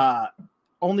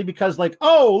 Only because, like,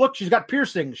 oh, look, she's got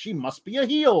piercings. She must be a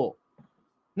heel.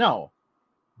 No.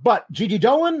 But Gigi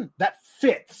Dolan, that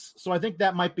fits. So I think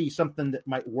that might be something that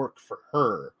might work for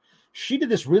her. She did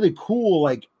this really cool,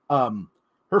 like,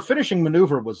 her finishing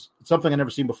maneuver was something I'd never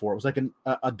seen before. It was like an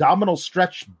abdominal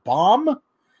stretch bomb.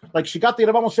 Like, she got the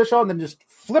abdominal stretch on and then just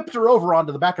flipped her over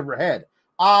onto the back of her head.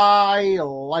 I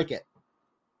like it.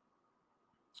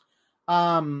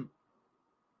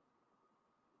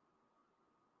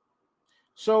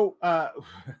 So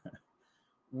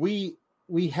we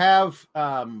have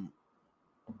a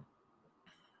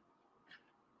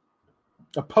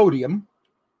podium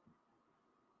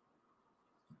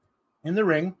in the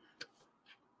ring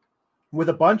with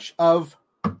a bunch of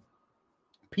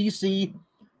PC.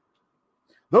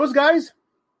 Those guys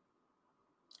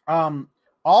all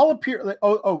appear.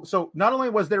 So not only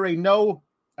was there a no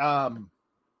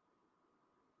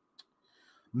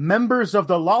members of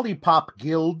the Lollipop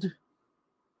Guild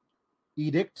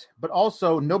edict, but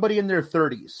also nobody in their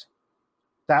 30s.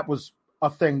 That was a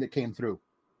thing that came through.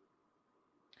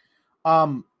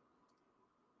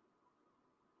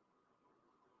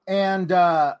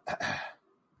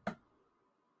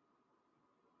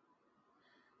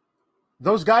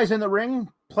 Those guys in the ring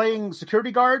playing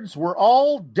security guards were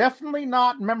all definitely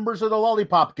not members of the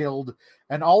Lollipop Guild,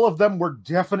 and all of them were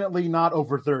definitely not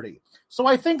over 30. So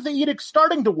I think the edict's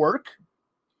starting to work.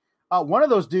 One of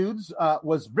those dudes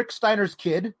was Rick Steiner's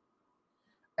kid,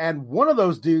 and one of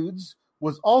those dudes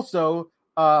was also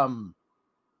Parker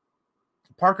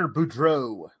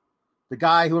Boudreaux, the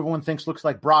guy who everyone thinks looks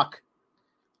like Brock.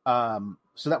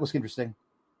 So that was interesting.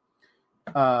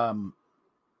 But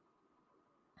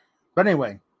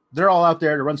anyway, they're all out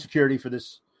there to run security for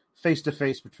this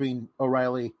face-to-face between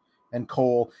O'Reilly and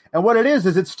Cole. And what it is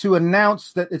it's to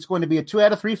announce that it's going to be a 2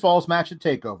 out of 3 falls match at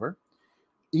TakeOver.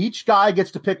 Each guy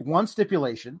gets to pick one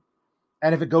stipulation,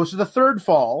 and if it goes to the third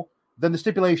fall, then the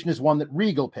stipulation is one that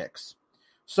Regal picks.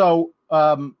 So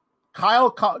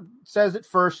Kyle says it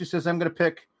first. He says, I'm going to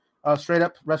pick a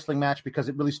straight-up wrestling match because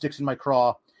it really sticks in my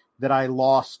craw that I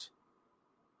lost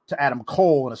to Adam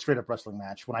Cole in a straight-up wrestling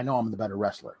match when I know I'm the better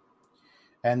wrestler.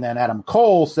 And then Adam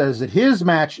Cole says that his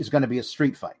match is going to be a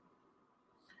street fight.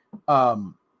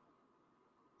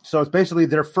 So it's basically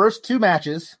their first 2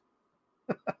 matches,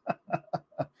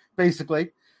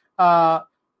 basically. And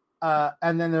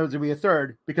then there's going to be a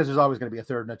third, because there's always going to be a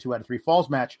third in a 2 out of 3 falls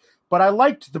match. But I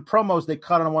liked the promos they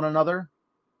cut on one another.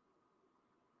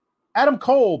 Adam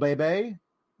Cole, baby.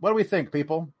 What do we think,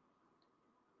 people?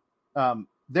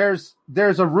 There's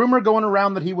a rumor going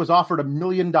around that he was offered $1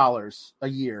 million a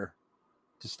year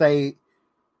to stay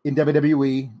in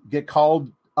WWE, get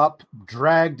called up,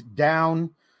 dragged down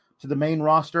to the main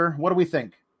roster. What do we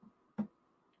think?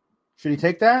 Should he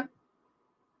take that?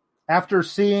 After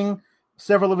seeing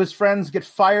several of his friends get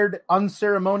fired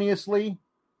unceremoniously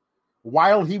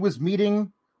while he was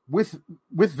meeting with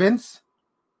Vince?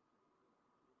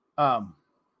 What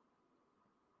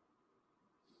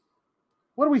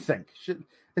do we think?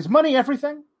 Is money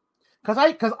everything? Because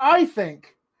I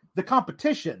think the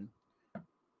competition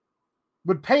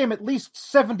would pay him at least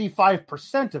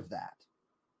 75% of that.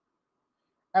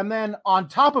 And then on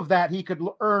top of that, he could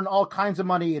earn all kinds of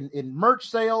money in merch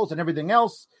sales and everything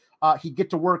else. He'd get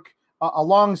to work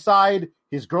alongside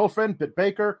his girlfriend, Britt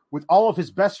Baker, with all of his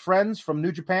best friends from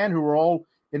New Japan who were all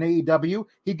in AEW.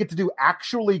 He'd get to do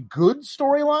actually good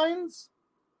storylines.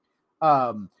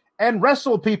 And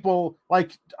wrestle people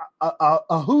like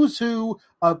a who's who,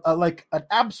 like an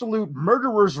absolute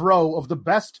murderer's row of the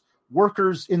best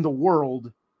workers in the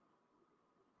world,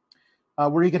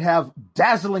 where he could have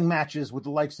dazzling matches with the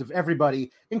likes of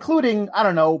everybody, including, I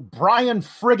don't know, Bryan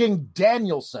frigging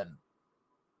Danielson.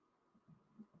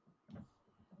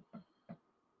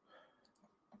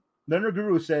 Leonard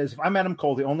Guru says, if I'm Adam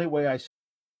Cole, the only way I...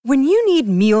 When you need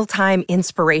mealtime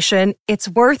inspiration, it's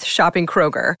worth shopping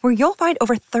Kroger, where you'll find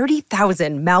over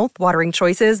 30,000 mouth-watering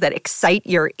choices that excite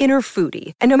your inner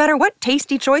foodie. And no matter what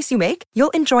tasty choice you make,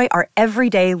 you'll enjoy our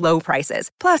everyday low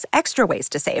prices, plus extra ways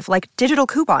to save, like digital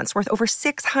coupons worth over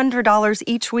 $600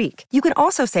 each week. You can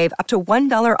also save up to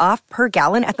 $1 off per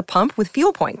gallon at the pump with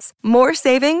fuel points. More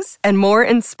savings and more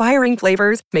inspiring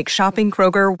flavors make shopping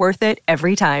Kroger worth it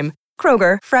every time.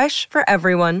 Kroger, fresh for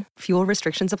everyone. Fuel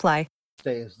restrictions apply.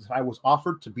 If I was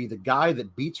offered to be the guy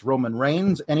that beats Roman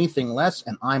Reigns, anything less,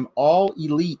 and I'm all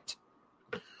elite.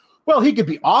 Well, he could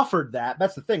be offered that.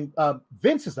 That's the thing.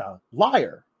 Vince is a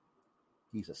liar.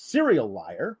 He's a serial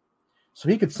liar. So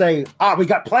he could say, we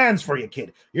got plans for you,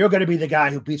 kid. You're going to be the guy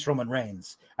who beats Roman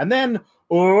Reigns. And then,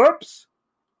 oops,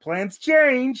 plans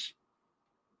change.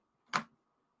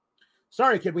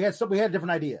 Sorry, kid. We had a different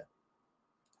idea.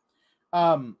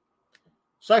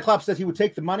 Cyclops says he would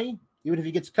take the money, even if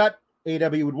he gets cut.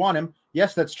 AEW would want him.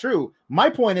 Yes, that's true.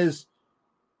 My point is,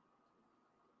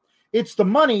 it's the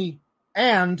money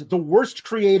and the worst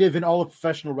creative in all of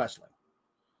professional wrestling.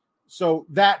 So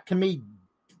that, to me,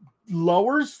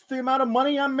 lowers the amount of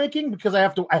money I'm making because I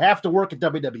have to work at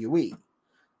WWE.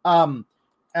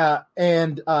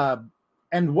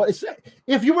 And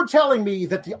if you were telling me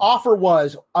that the offer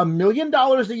was $1 million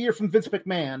a year from Vince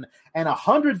McMahon and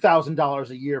 $100,000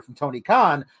 a year from Tony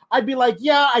Khan, I'd be like,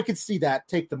 yeah, I could see that.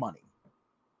 Take the money.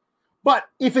 But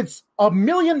if it's $1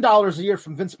 million a year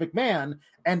from Vince McMahon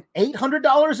and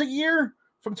 $800 a year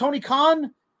from Tony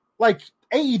Khan, like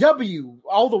AEW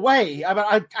all the way, I mean,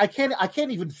 I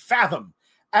can't even fathom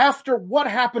after what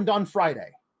happened on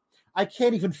Friday. I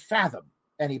can't even fathom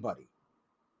anybody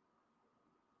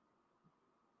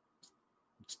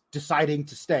deciding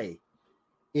to stay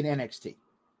in NXT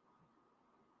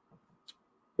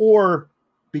or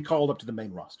be called up to the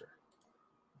main roster.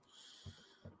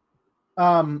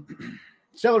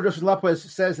 Cellar Joseph Lopez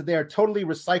says that they are totally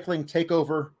recycling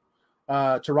TakeOver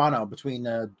Toronto between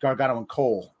Gargano and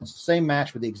Cole. It's the same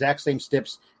match with the exact same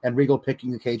steps and Regal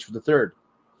picking the cage for the third.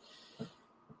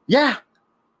 Yeah,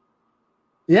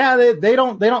 they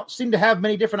don't seem to have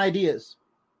many different ideas.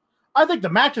 I think the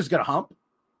match is going to hump,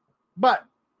 but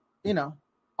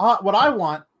what I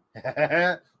want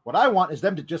is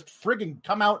them to just frigging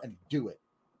come out and do it.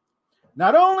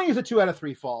 Not only is it 2 out of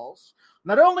 3 falls,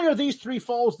 not only are these 3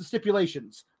 falls the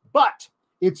stipulations, but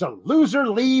it's a loser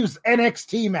leaves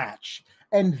NXT match.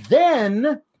 And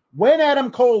then when Adam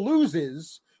Cole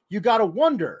loses, you got to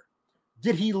wonder,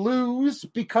 did he lose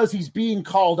because he's being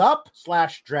called up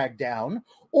 / dragged down,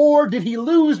 or did he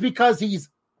lose because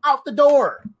he's out the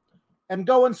door and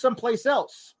going someplace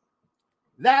else?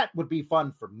 That would be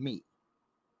fun for me.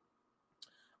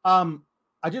 I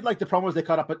did like the promos they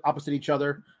cut up opposite each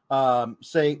other. Kyle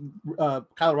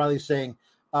O'Reilly saying,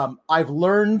 I've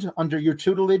learned under your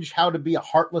tutelage how to be a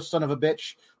heartless son of a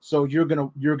bitch. So you're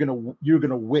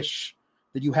gonna wish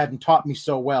that you hadn't taught me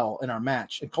so well in our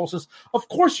match. And Cole says, of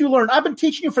course you learned. I've been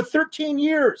teaching you for 13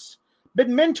 years,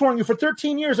 been mentoring you for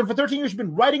 13 years. And for 13 years, you've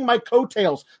been riding my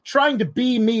coattails, trying to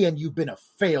be me. And you've been a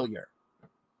failure.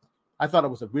 I thought it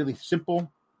was a really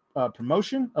simple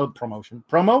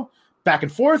promo, back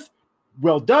and forth.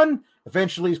 Well done.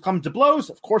 Eventually it comes to blows.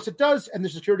 Of course it does. And the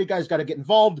security guy's got to get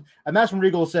involved. And that's when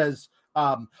Regal says,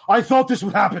 I thought this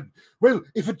would happen. Well,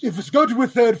 if it's going to a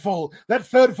third fall, that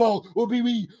third fall will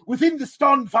be within the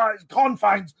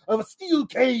confines of a steel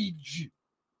cage.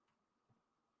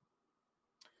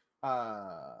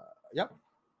 Yep.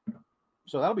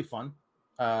 So that'll be fun.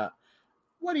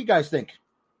 What do you guys think?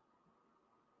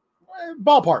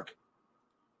 Ballpark.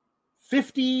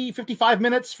 50, 55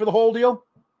 minutes for the whole deal.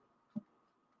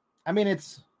 I mean,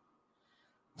 it's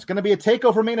going to be a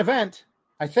takeover main event,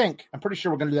 I think. I'm pretty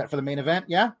sure we're going to do that for the main event.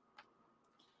 Yeah.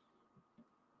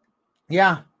 Maybe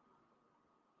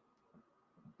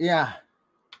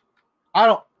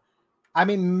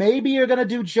you're going to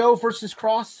do Joe versus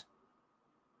Cross,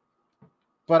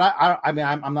 but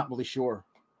I'm not really sure.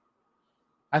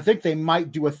 I think they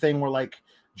might do a thing where like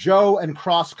Joe and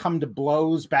Cross come to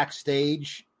blows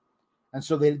backstage. And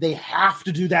so they have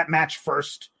to do that match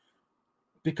first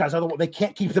because otherwise they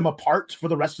can't keep them apart for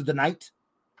the rest of the night.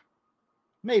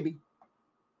 Maybe.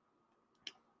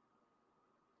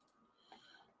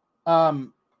 There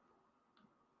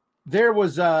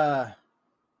was a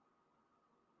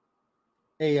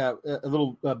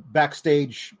little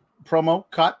backstage promo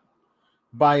cut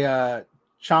by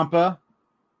Ciampa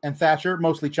and Thatcher,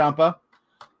 mostly Ciampa.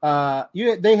 We're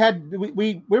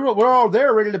all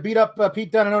there ready to beat up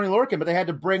Pete Dunne and Oney Lorcan, but they had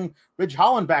to bring Ridge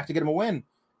Holland back to get him a win.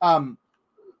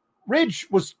 Ridge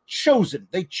was chosen.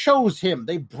 They chose him.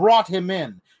 They brought him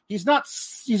in. He's not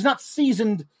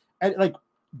seasoned. Like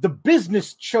the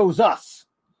business chose us.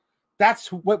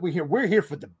 That's what we're here. We're here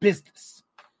for the business.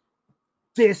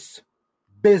 This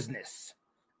business.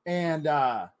 And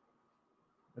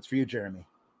that's for you, Jeremy.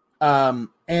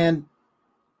 And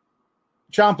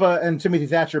Ciampa and Timothy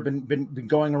Thatcher have been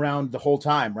going around the whole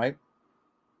time, right?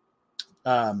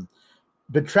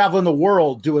 Been traveling the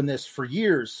world doing this for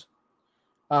years.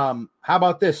 How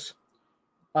about this?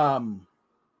 How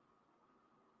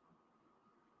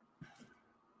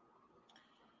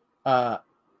about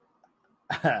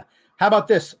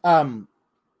this? How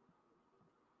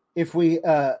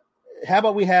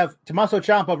about we have Tommaso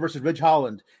Ciampa versus Ridge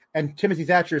Holland, and Timothy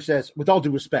Thatcher says, with all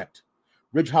due respect,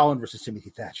 Ridge Holland versus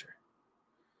Timothy Thatcher.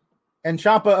 And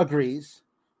Ciampa agrees,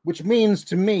 which means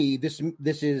to me this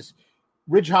is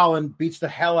Ridge Holland beats the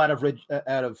hell out of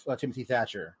Timothy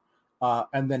Thatcher,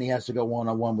 and then he has to go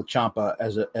 1-on-1 with Ciampa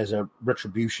as a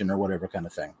retribution or whatever kind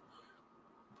of thing,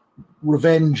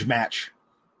 revenge match.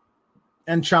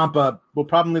 And Ciampa will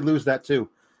probably lose that too.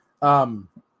 Man,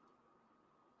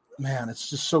 it's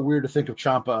just so weird to think of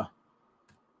Ciampa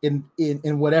in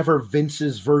whatever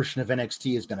Vince's version of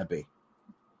NXT is going to be.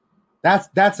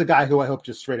 That's a guy who I hope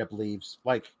just straight up leaves.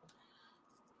 Like,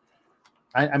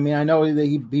 I mean, I know that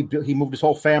he moved his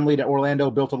whole family to Orlando,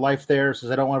 built a life there,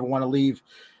 says I don't ever want to leave.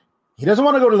 He doesn't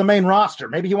want to go to the main roster.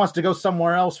 Maybe he wants to go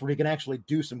somewhere else where he can actually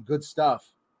do some good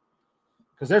stuff.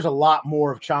 Because there's a lot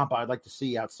more of Ciampa I'd like to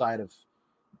see outside of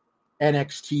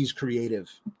NXT's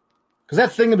creative. Because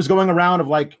that thing that was going around of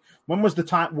like, when was the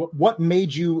time? What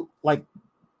made you like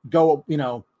go?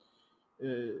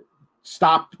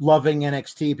 Stop loving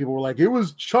NXT? People were like, it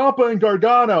was Ciampa and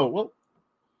Gargano. Well,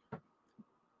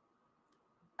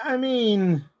 I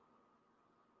mean,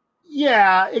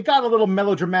 yeah, it got a little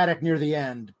melodramatic near the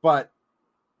end, but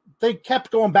they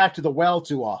kept going back to the well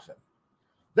too often.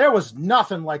 There was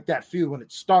nothing like that feud when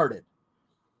it started.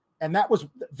 And that was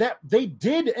that they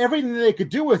did everything they could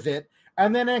do with it.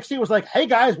 And then NXT was like, hey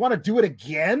guys, want to do it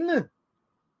again?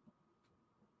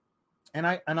 And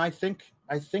I think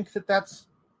that that's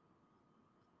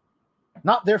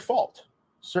not their fault,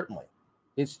 certainly.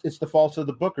 It's the fault of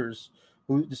the bookers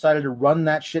who decided to run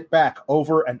that shit back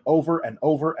over and over and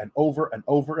over and over and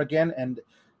over again. And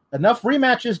enough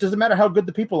rematches, doesn't matter how good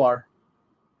the people are.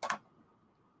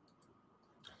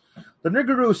 The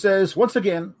Niggeru says, once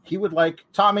again, he would like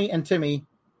Tommy and Timmy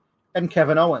and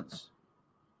Kevin Owens.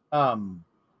 If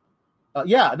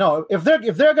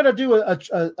they're gonna do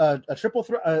a triple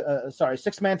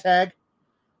six-man tag,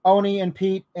 Oni and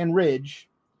Pete and Ridge,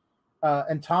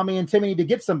 and Tommy and Timmy to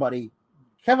get somebody,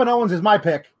 Kevin Owens is my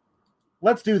pick.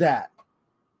 Let's do that.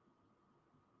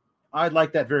 I'd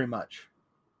like that very much.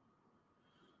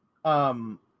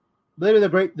 Maybe the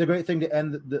great thing to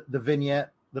end the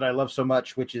vignette that I love so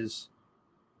much, which is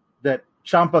that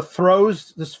Ciampa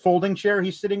throws this folding chair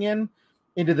he's sitting in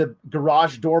into the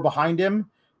garage door behind him,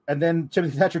 and then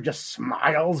Timothy Thatcher just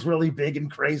smiles really big and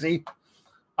crazy.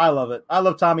 I love it. I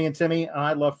love Tommy and Timmy, and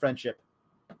I love friendship.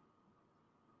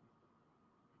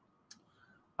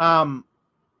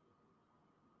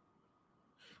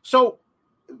 So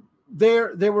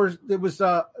there was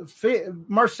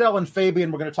Marcel and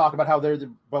Fabian were going to talk about how they're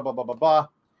the blah blah blah blah blah.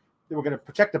 They were going to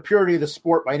protect the purity of the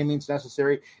sport by any means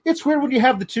necessary. It's weird when you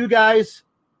have the two guys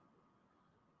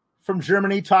from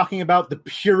Germany talking about the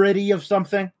purity of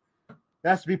something that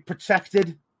has to be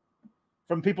protected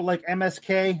from people like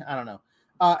MSK. I don't know.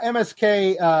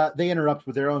 MSK, they interrupt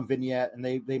with their own vignette, and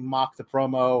they mock the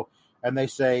promo, and they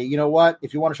say, you know what?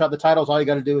 If you want to shot the titles, all you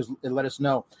got to do is let us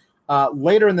know.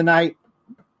 Later in the night,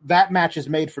 that match is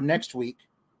made for next week,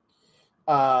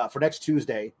 for next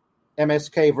Tuesday,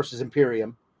 MSK versus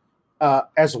Imperium,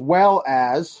 as well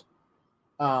as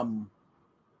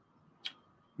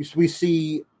we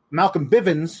see Malcolm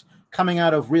Bivens coming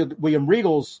out of William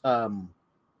Regal's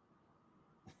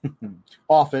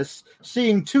office,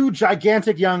 seeing two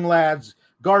gigantic young lads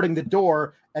guarding the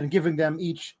door and giving them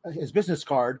each his business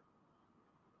card.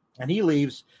 And he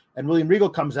leaves, and William Regal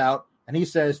comes out, and he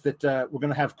says that we're going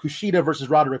to have Kushida versus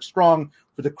Roderick Strong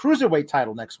for the Cruiserweight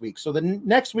title next week. So the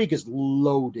next week is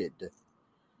loaded.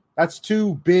 That's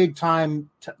two big-time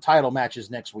title matches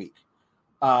next week.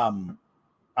 I'm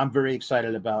very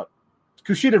excited about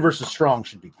Kushida versus Strong.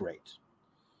 Should be great.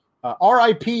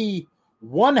 RIP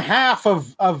one half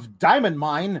of Diamond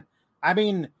Mine. I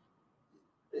mean,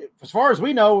 as far as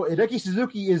we know, Hideki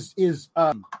Suzuki is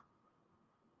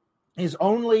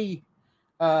only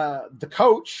the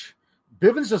coach.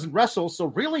 Bivens doesn't wrestle, so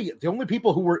really the only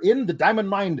people who were in the Diamond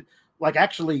Mine, like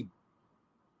actually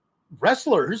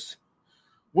wrestlers,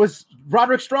 was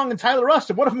Roderick Strong and Tyler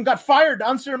Rust, and one of them got fired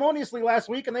unceremoniously last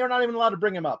week, and they were not even allowed to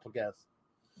bring him up, I guess.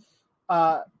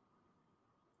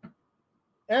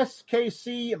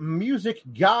 SKC Music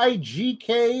Guy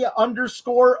GK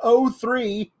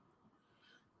 _03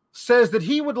 says that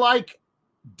he would like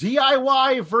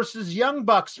DIY versus Young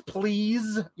Bucks,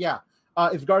 please. Yeah.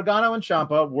 If Gargano and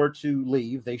Ciampa were to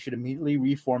leave, they should immediately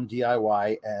reform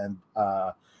DIY and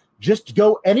just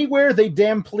go anywhere they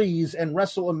damn please and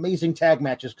wrestle amazing tag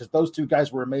matches, because those two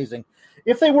guys were amazing.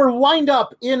 If they were lined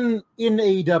up in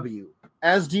AEW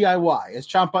as DIY, as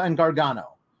Ciampa and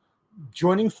Gargano,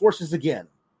 joining forces again,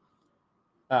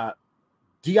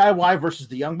 DIY versus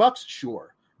the Young Bucks,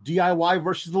 sure. DIY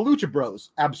versus the Lucha Bros,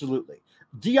 absolutely.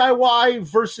 DIY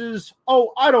versus,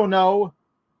 I don't know,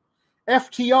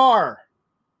 FTR.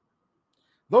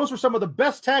 Those were some of the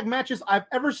best tag matches I've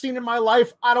ever seen in my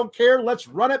life. I don't care. Let's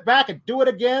run it back and do it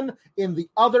again in the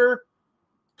other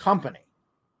company.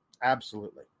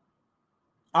 Absolutely.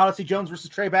 Odyssey Jones versus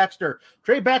Trey Baxter.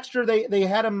 Trey Baxter, they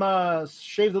had him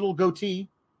shave the little goatee.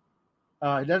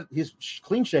 He's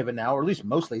clean shaven now, or at least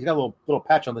mostly. He's got a little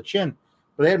patch on the chin,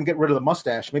 but they had him get rid of the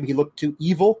mustache. Maybe he looked too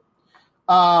evil.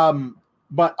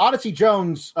 But Odyssey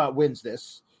Jones wins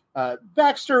this.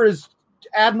 Baxter is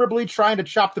admirably trying to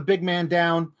chop the big man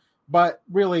down, but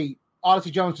really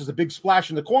Odyssey Jones does a big splash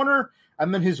in the corner,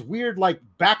 and then his weird like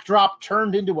backdrop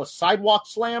turned into a sidewalk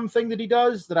slam thing that he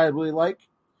does that I really like,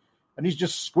 and he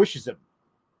just squishes him.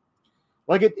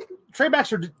 Like Trey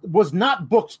Baxter was not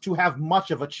booked to have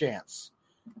much of a chance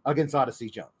against Odyssey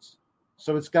Jones.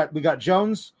 So we got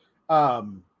Jones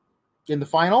in the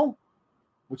final,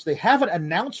 which they haven't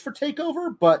announced for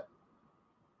TakeOver, but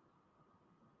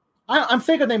I'm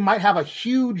thinking they might have a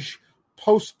huge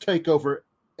post-TakeOver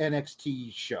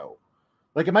NXT show.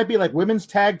 Like it might be like women's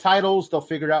tag titles. They'll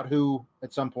figure out who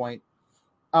at some point.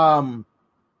 And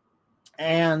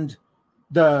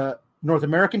the North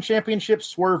American Championship,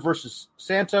 Swerve versus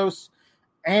Santos,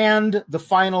 and the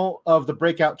final of the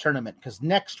Breakout Tournament. Because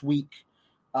next week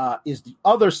is the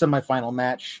other semifinal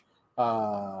match,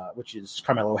 which is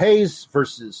Carmelo Hayes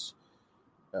versus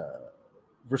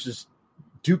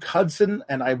Duke Hudson.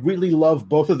 And I really love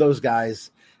both of those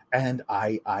guys. And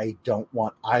I don't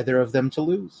want either of them to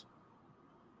lose.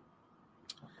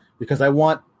 Because I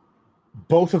want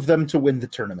both of them to win the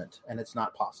tournament, and it's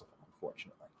not possible,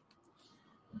 unfortunately.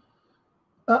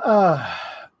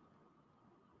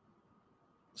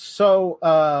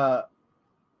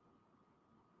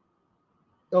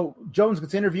 Jones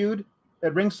gets interviewed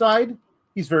at ringside.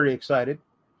 He's very excited.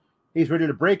 He's ready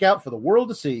to break out for the world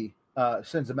to see.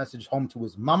 Sends a message home to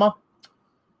his mama.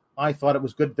 I thought it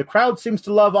was good. The crowd seems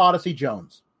to love Odyssey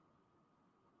Jones.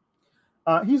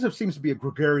 He seems to be a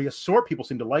gregarious sort. People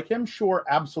seem to like him. Sure,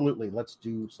 absolutely. Let's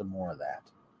do some more of that.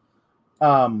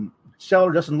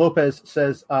 Scheller Justin Lopez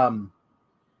says,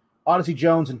 Odyssey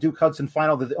Jones and Duke Hudson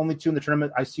final. They're the only two in the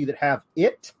tournament I see that have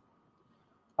it.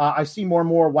 I see more and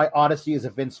more why Odyssey is a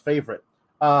Vince favorite.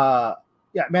 Yeah,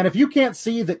 man, if you can't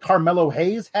see that Carmelo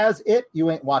Hayes has it, you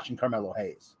ain't watching Carmelo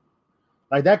Hayes.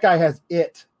 Like that guy has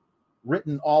it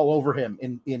written all over him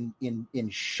in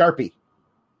Sharpie.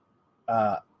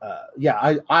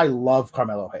 Yeah, I love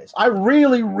Carmelo Hayes. I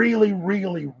really, really,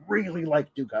 really, really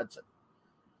like Duke Hudson.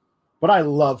 But I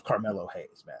love Carmelo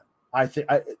Hayes, man. I think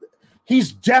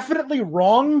he's definitely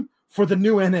wrong for the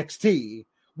new NXT,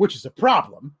 which is a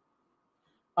problem.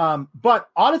 But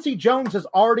Odyssey Jones has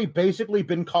already basically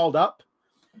been called up.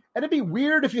 And it'd be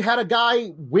weird if you had a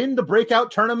guy win the breakout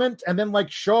tournament and then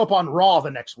like show up on Raw the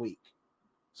next week.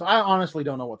 So I honestly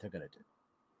don't know what they're going to do.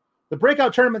 The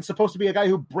breakout tournament's supposed to be a guy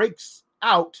who breaks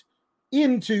out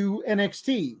into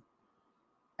NXT,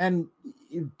 and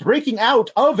breaking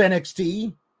out of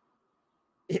NXT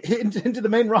into the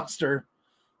main roster,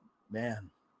 man.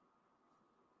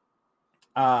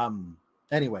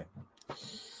 Anyway.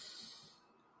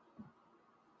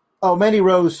 Oh, Mandy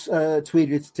Rose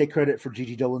tweeted to take credit for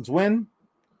Gigi Dolan's win.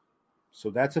 So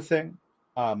that's a thing.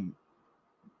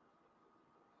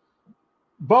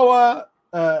 Boa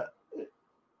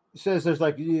says there's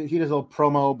like he does a little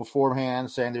promo beforehand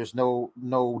saying there's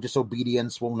no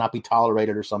disobedience will not be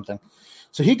tolerated or something.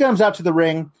 So he comes out to the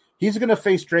ring. He's going to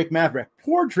face Drake Maverick.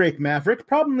 Poor Drake Maverick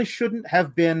probably shouldn't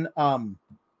have been have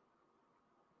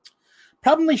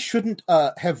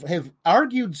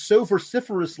argued so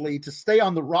vociferously to stay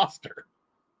on the roster.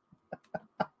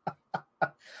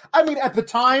 I mean, at the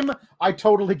time, I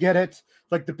totally get it.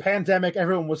 Like the pandemic,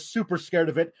 everyone was super scared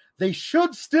of it. They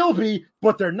should still be,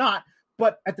 but they're not.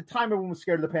 But at the time, everyone was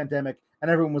scared of the pandemic, and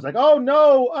everyone was like, "Oh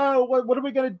no! What are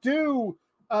we gonna do?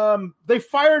 They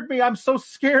fired me. I'm so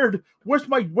scared. Where's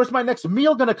my next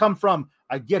meal gonna come from?"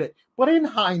 I get it, but in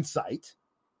hindsight,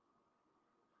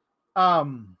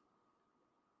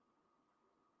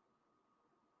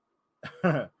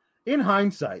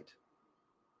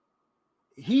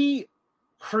 he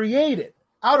created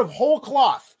out of whole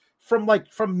cloth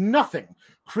from nothing.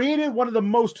 Created one of the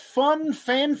most fun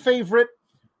fan favorite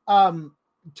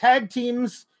tag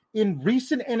teams in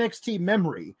recent NXT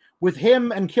memory with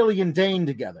him and Killian Dane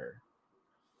together.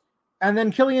 And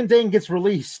then Killian Dane gets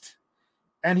released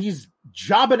and he's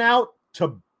jobbing out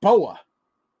to Boa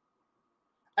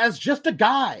as just a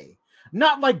guy.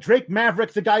 Not like Drake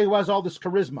Maverick, the guy who has all this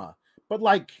charisma, but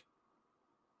like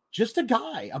just a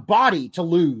guy, a body to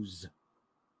lose.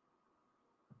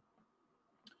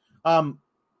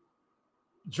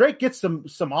 Drake gets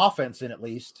some offense in at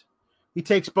least. He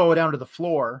takes Boa down to the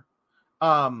floor.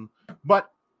 But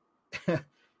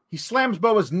he slams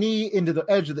Boa's knee into the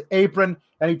edge of the apron,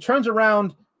 and he turns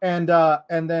around and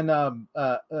then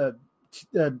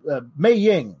Mei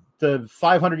Ying, the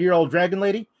 500-year-old dragon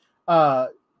lady,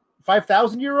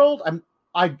 5,000-year-old.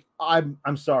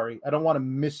 I'm sorry. I don't want to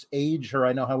misage her.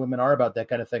 I know how women are about that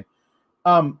kind of thing.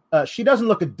 She doesn't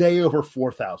look a day over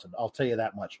 4,000. I'll tell you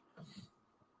that much.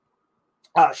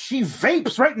 She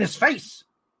vapes right in his face.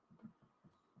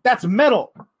 That's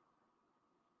metal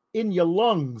in your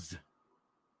lungs.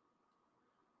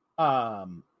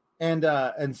 And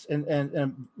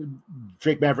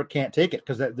Drake Maverick can't take it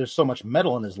because there's so much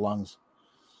metal in his lungs.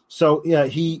 So yeah,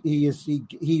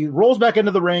 he rolls back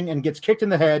into the ring and gets kicked in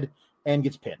the head and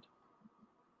gets pinned.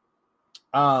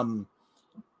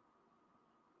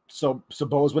 So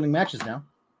Boa's winning matches now.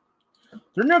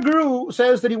 Their guru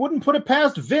says that he wouldn't put it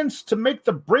past Vince to make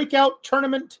the breakout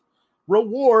tournament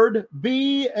reward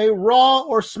be a Raw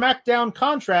or SmackDown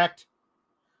contract,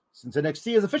 since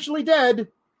NXT is officially dead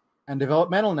and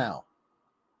developmental now.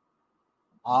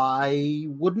 I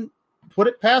wouldn't put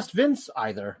it past Vince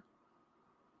either.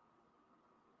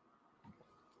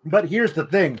 But here's the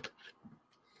thing.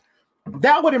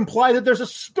 That would imply that there's a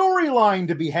storyline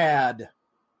to be had.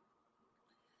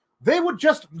 They would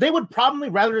probably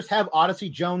rather just have Odyssey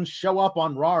Jones show up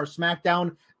on Raw or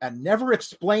SmackDown and never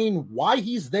explain why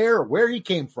he's there or where he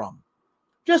came from.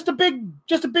 Just a big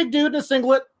dude in a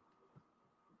singlet.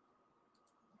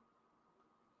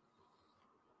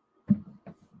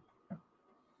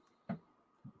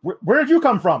 Where did you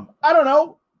come from? I don't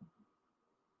know.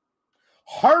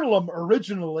 Harlem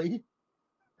originally.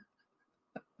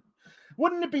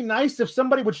 Wouldn't it be nice if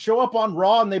somebody would show up on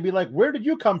Raw and they'd be like, where did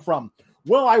you come from?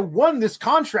 Well, I won this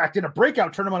contract in a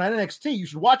breakout tournament on NXT. You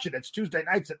should watch it. It's Tuesday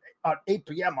nights at 8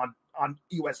 p.m. on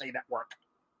USA Network.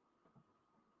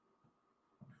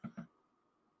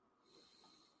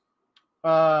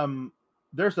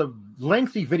 There's a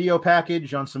lengthy video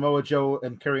package on Samoa Joe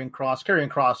and Karrion Kross. Karrion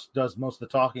Kross does most of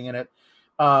the talking in it.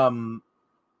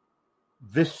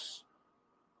 This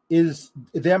is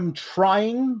them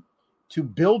trying to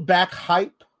build back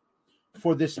hype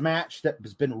for this match that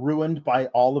has been ruined by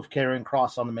all of Karrion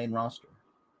Kross on the main roster.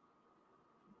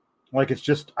 Like, it's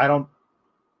just,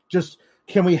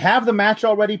 can we have the match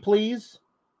already, please?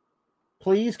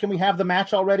 Please, can we have the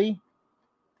match already?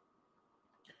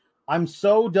 I'm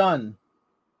so done.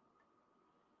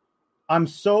 I'm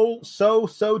so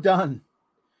done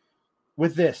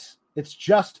with this. It's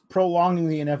just prolonging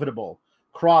the inevitable.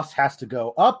 Kross has to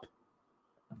go up.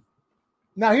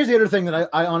 Now, here's the other thing that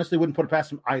I honestly wouldn't put it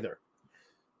past him either.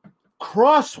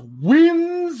 Kross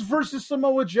wins versus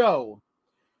Samoa Joe,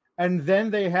 and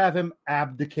then they have him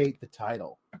abdicate the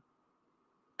title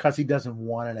because he doesn't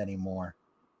want it anymore.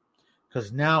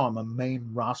 Because now I'm a main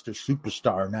roster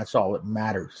superstar, and that's all that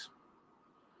matters.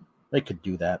 They could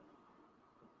do that.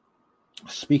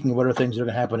 Speaking of other things that are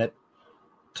going to happen at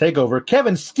TakeOver,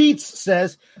 Kevin Steets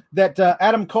says that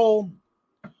Adam Cole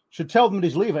should tell them that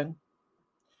he's leaving,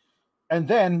 and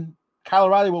then Kyle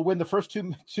O'Reilly will win the first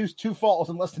two falls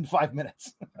in less than 5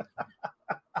 minutes.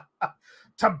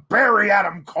 To bury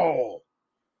Adam Cole.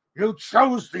 You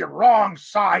chose the wrong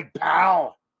side,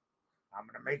 pal. I'm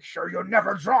going to make sure you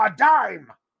never draw a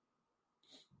dime.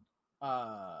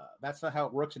 That's not how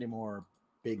it works anymore,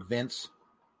 Big Vince.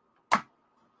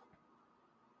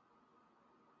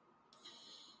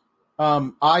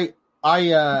 I'm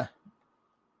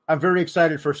very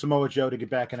excited for Samoa Joe to get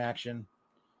back in action.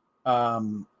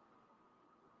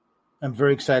 I'm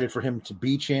very excited for him to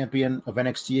be champion of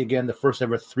NXT again, the first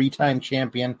ever 3-time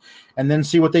champion, and then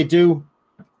see what they do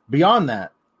beyond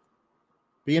that.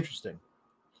 Be interesting.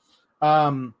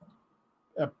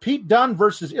 Pete Dunne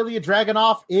versus Ilya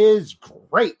Dragunov is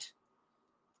great.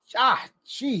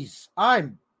 Jeez, I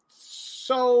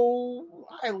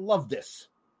love this.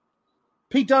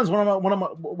 Pete Dunne's one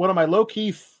of my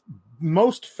low-key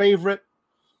most favorite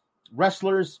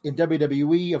wrestlers in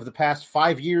WWE of the past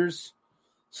 5 years.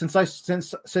 Since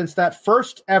that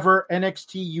first ever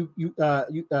NXT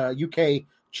UK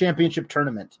championship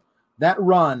tournament, that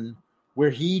run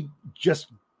where he just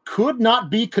could not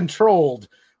be controlled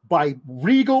by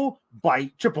Regal,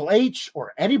 by Triple H,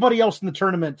 or anybody else in the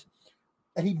tournament,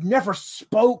 and he never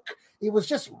spoke. It was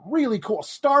just really cool,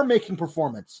 star-making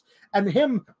performance, and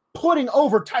him putting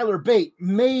over Tyler Bate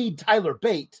made Tyler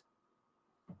Bate,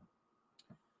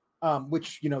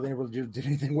 which they never really did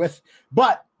anything with,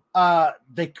 but.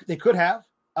 They could have,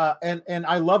 and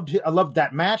I loved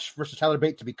that match versus Tyler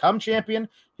Bate to become champion.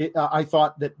 I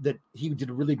thought that he did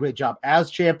a really great job as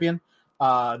champion.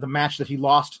 The match that he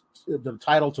lost the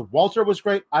title to Walter was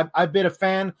great. I've been a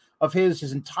fan of his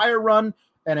entire run,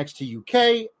 NXT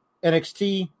UK,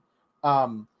 NXT.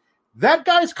 That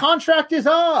guy's contract is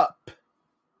up.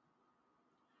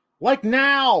 Like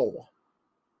now.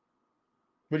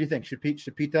 What do you think? Should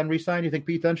Pete Dunne resign? You think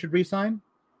Pete Dunne should resign?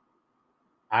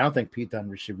 I don't think Pete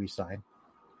Dunne should resign.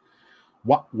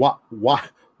 Why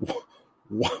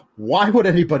would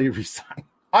anybody resign?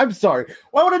 I'm sorry.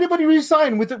 Why would anybody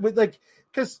resign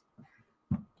because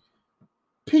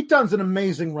Pete Dunne's an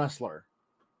amazing wrestler.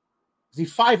 Is he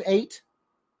 5'8"?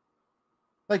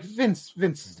 Like Vince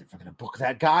isn't going to book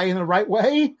that guy in the right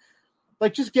way.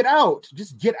 Like, just get out.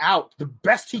 Just get out. The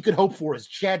best he could hope for is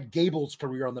Chad Gable's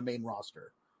career on the main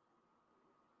roster.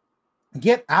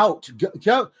 Get out.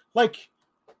 Go, like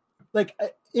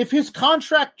if his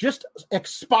contract just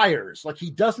expires, like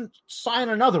he doesn't sign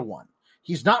another one,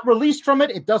 he's not released from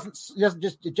it. It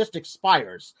just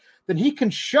expires. Then he can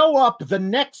show up the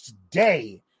next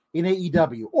day in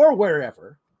AEW or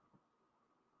wherever.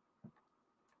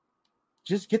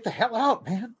 Just get the hell out,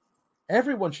 man.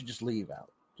 Everyone should just leave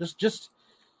out. Just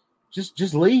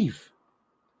leave.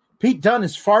 Pete Dunne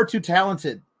is far too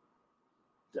talented.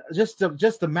 Just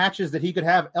the matches that he could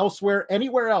have elsewhere,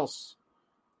 anywhere else.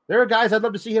 There are guys I'd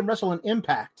love to see him wrestle in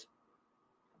Impact.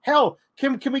 Hell,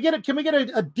 can we get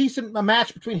a decent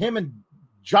match between him and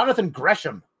Jonathan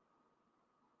Gresham?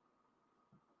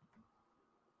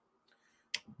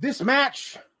 This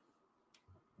match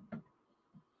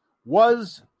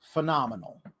was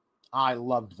phenomenal. I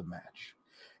loved the match.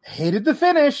 Hated the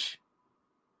finish.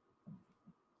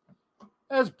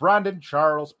 As Brandon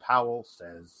Charles Powell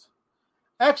says,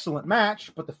 excellent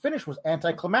match, but the finish was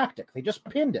anticlimactic. They just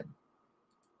pinned him.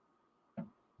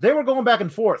 They were going back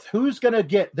and forth. Who's going to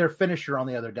get their finisher on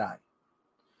the other guy?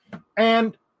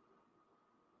 And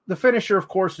the finisher, of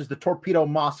course, is the Torpedo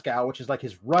Moscow, which is like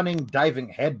his running,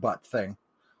 diving headbutt thing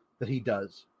that he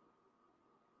does.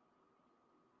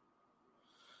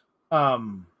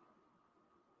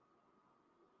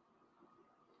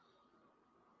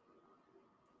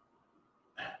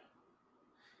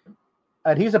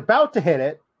 And he's about to hit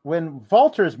it when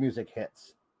Walter's music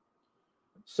hits.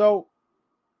 So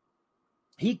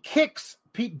he kicks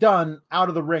Pete Dunne out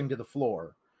of the ring to the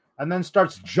floor and then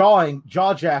starts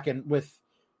jaw-jacking with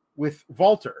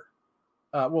Walter.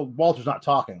 Well, Walter's not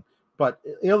talking, but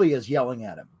Ilya's yelling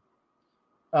at him.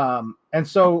 And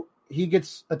so he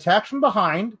gets attacked from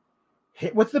behind,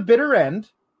 hit with the bitter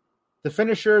end, the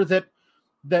finisher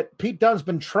that Pete Dunne's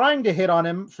been trying to hit on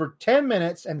him for 10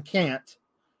 minutes and can't,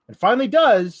 and finally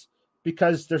does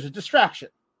because there's a distraction.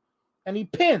 And he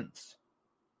pins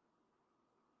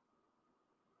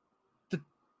the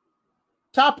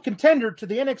top contender to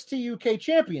the NXT UK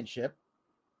Championship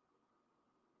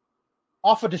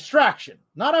off a distraction.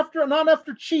 Not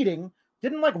after cheating.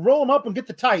 Didn't like roll him up and get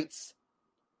the tights.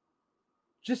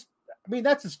 Just, I mean,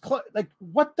 that's his like,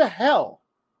 what the hell?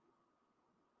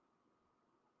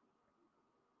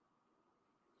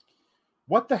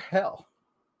 What the hell?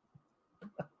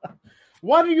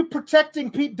 What are you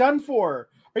protecting Pete Dunne for?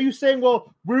 Are you saying,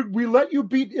 well, we let you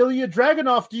beat Ilya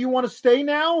Dragunov. Do you want to stay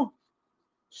now?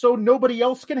 So nobody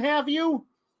else can have you?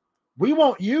 We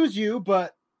won't use you,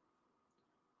 but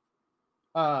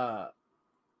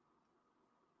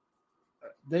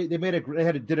they did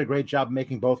a great job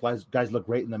making both guys look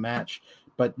great in the match.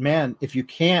 But man, if you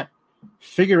can't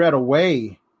figure out a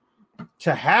way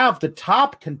to have the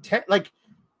top content, like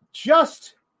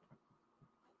just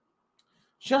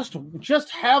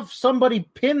have somebody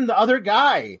pin the other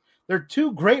guy. They're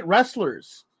two great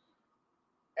wrestlers.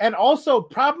 And also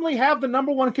probably have the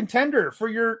number one contender for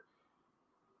your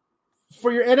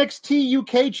NXT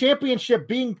UK Championship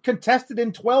being contested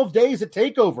in 12 days at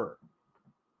TakeOver.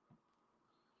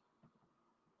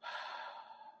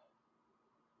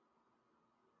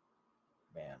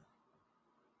 Man.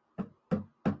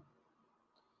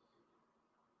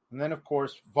 And then, of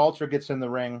course, Walter gets in the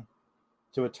ring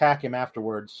to attack him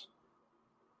afterwards.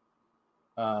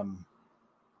 And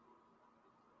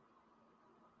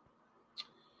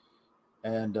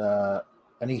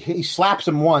he slaps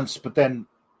him once, but then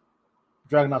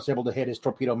Dragunov's able to hit his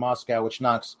Torpedo Moscow, which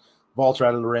knocks Walter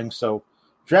out of the ring. So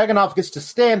Dragunov gets to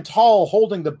stand tall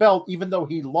holding the belt, even though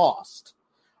he lost.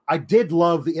 I did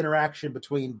love the interaction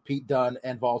between Pete Dunne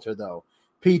and Walter, though.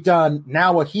 Pete Dunne,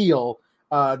 now a heel,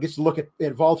 gets to look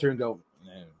at Walter and go,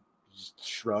 just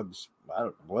shrugs.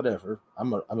 Whatever.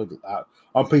 I'm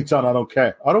Pete Dunne. I don't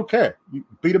care. You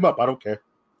beat him up. I don't care.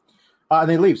 And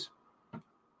then he leaves.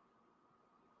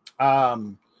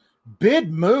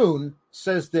 Bid Moon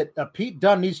says that Pete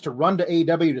Dunne needs to run to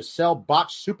AEW to sell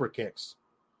botched super kicks.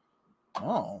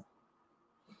 Oh.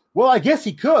 Well, I guess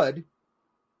he could.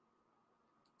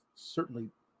 Certainly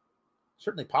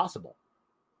possible.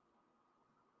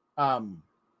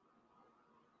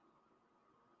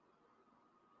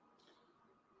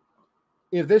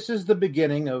 If this is the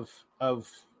beginning of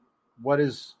what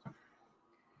is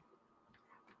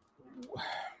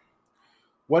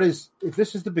if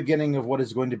this is the beginning of what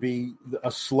is going to be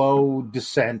a slow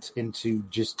descent into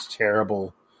just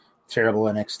terrible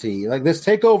NXT, like this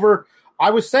takeover, I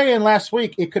was saying last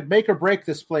week, it could make or break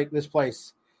this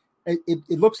place. It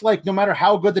looks like no matter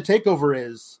how good the takeover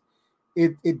is,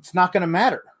 it's not going to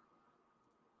matter.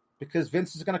 because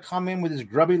Vince is going to come in with his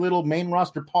grubby little main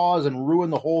roster paws and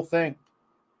ruin the whole thing.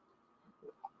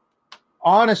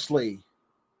 Honestly,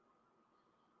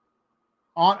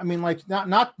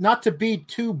 not to be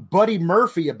too Buddy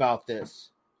Murphy about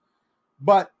this,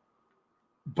 but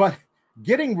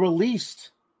getting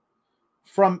released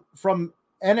from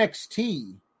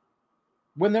NXT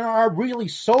when there are really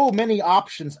so many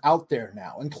options out there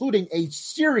now, including a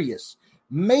serious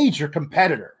major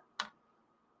competitor.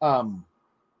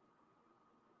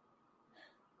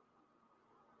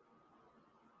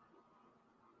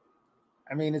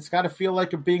 It's got to feel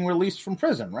like being released from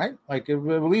prison, right? Like a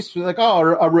release, like,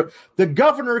 the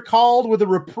governor called with a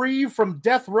reprieve from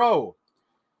death row.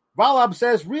 Valab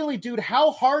says, really, dude,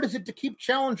 how hard is it to keep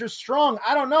challengers strong?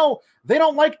 I don't know. They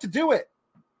don't like to do it.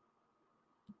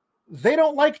 They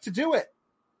don't like to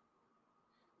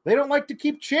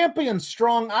keep champions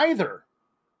strong either.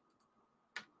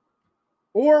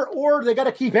 Or they got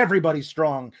to keep everybody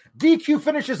strong. DQ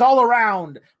finishes all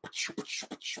around.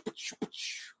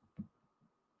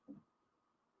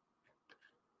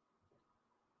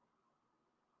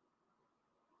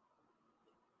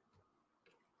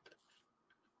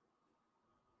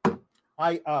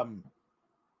 I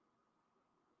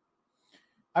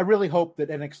really hope that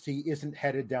NXT isn't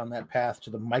headed down that path to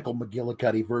the Michael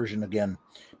McGillicuddy version again,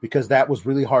 because that was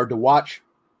really hard to watch.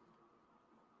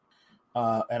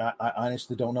 And I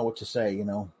honestly don't know what to say, you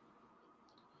know.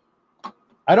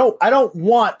 I don't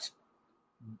want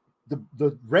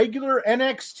the regular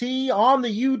NXT on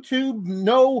the YouTube,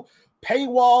 no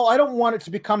paywall. I don't want it to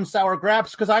become sour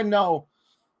grapes, because I know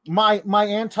my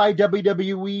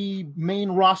anti-WWE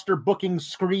main roster booking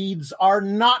screeds are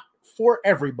not for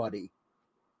everybody.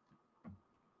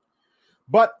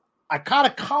 But I kind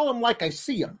of call them like I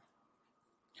see them.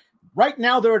 Right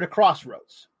now, they're at a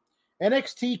crossroads.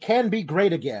 NXT can be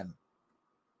great again.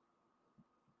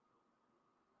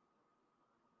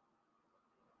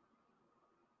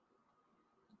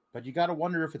 But you got to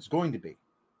wonder if it's going to be.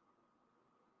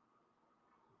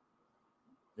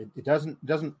 It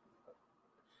doesn't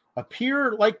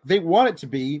appear like they want it to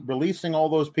be, releasing all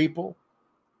those people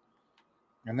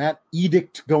and that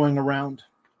edict going around.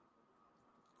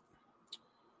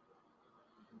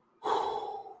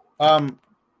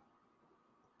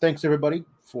 Thanks everybody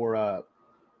for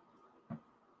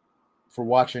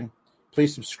watching.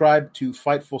 Please subscribe to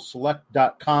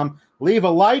FightfulSelect.com. Leave a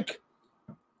like.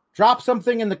 Drop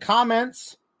something in the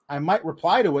comments. I might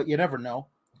reply to it. You never know.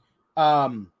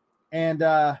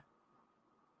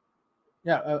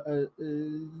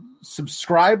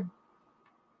 Subscribe.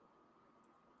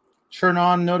 Turn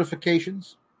on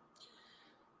notifications.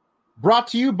 Brought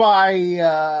to you by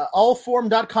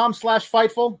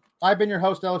allform.com/Fightful. I've been your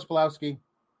host, Alex Pulowski.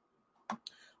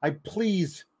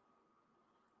 Please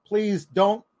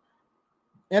don't,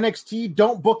 NXT,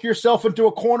 don't book yourself into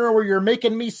a corner where you're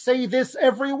making me say this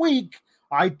every week.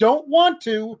 I don't want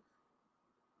to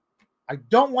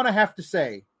have to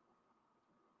say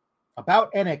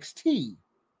about NXT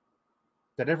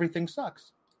that everything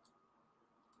sucks.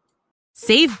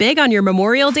 Save big on your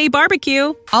Memorial Day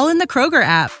barbecue, all in the Kroger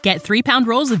app. Get 3-pound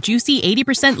rolls of juicy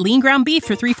 80% lean ground beef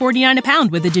for $3.49 a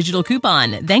pound with a digital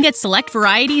coupon. Then get select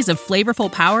varieties of flavorful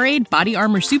Powerade, Body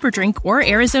Armor Super Drink, or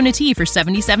Arizona tea for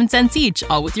 77 cents each,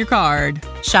 all with your card.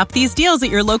 Shop these deals at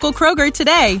your local Kroger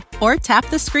today, or tap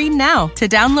the screen now to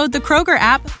download the Kroger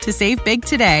app to save big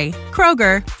today.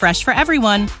 Kroger, fresh for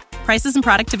everyone. Prices and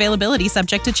product availability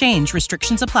subject to change.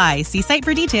 Restrictions apply. See site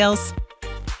for details.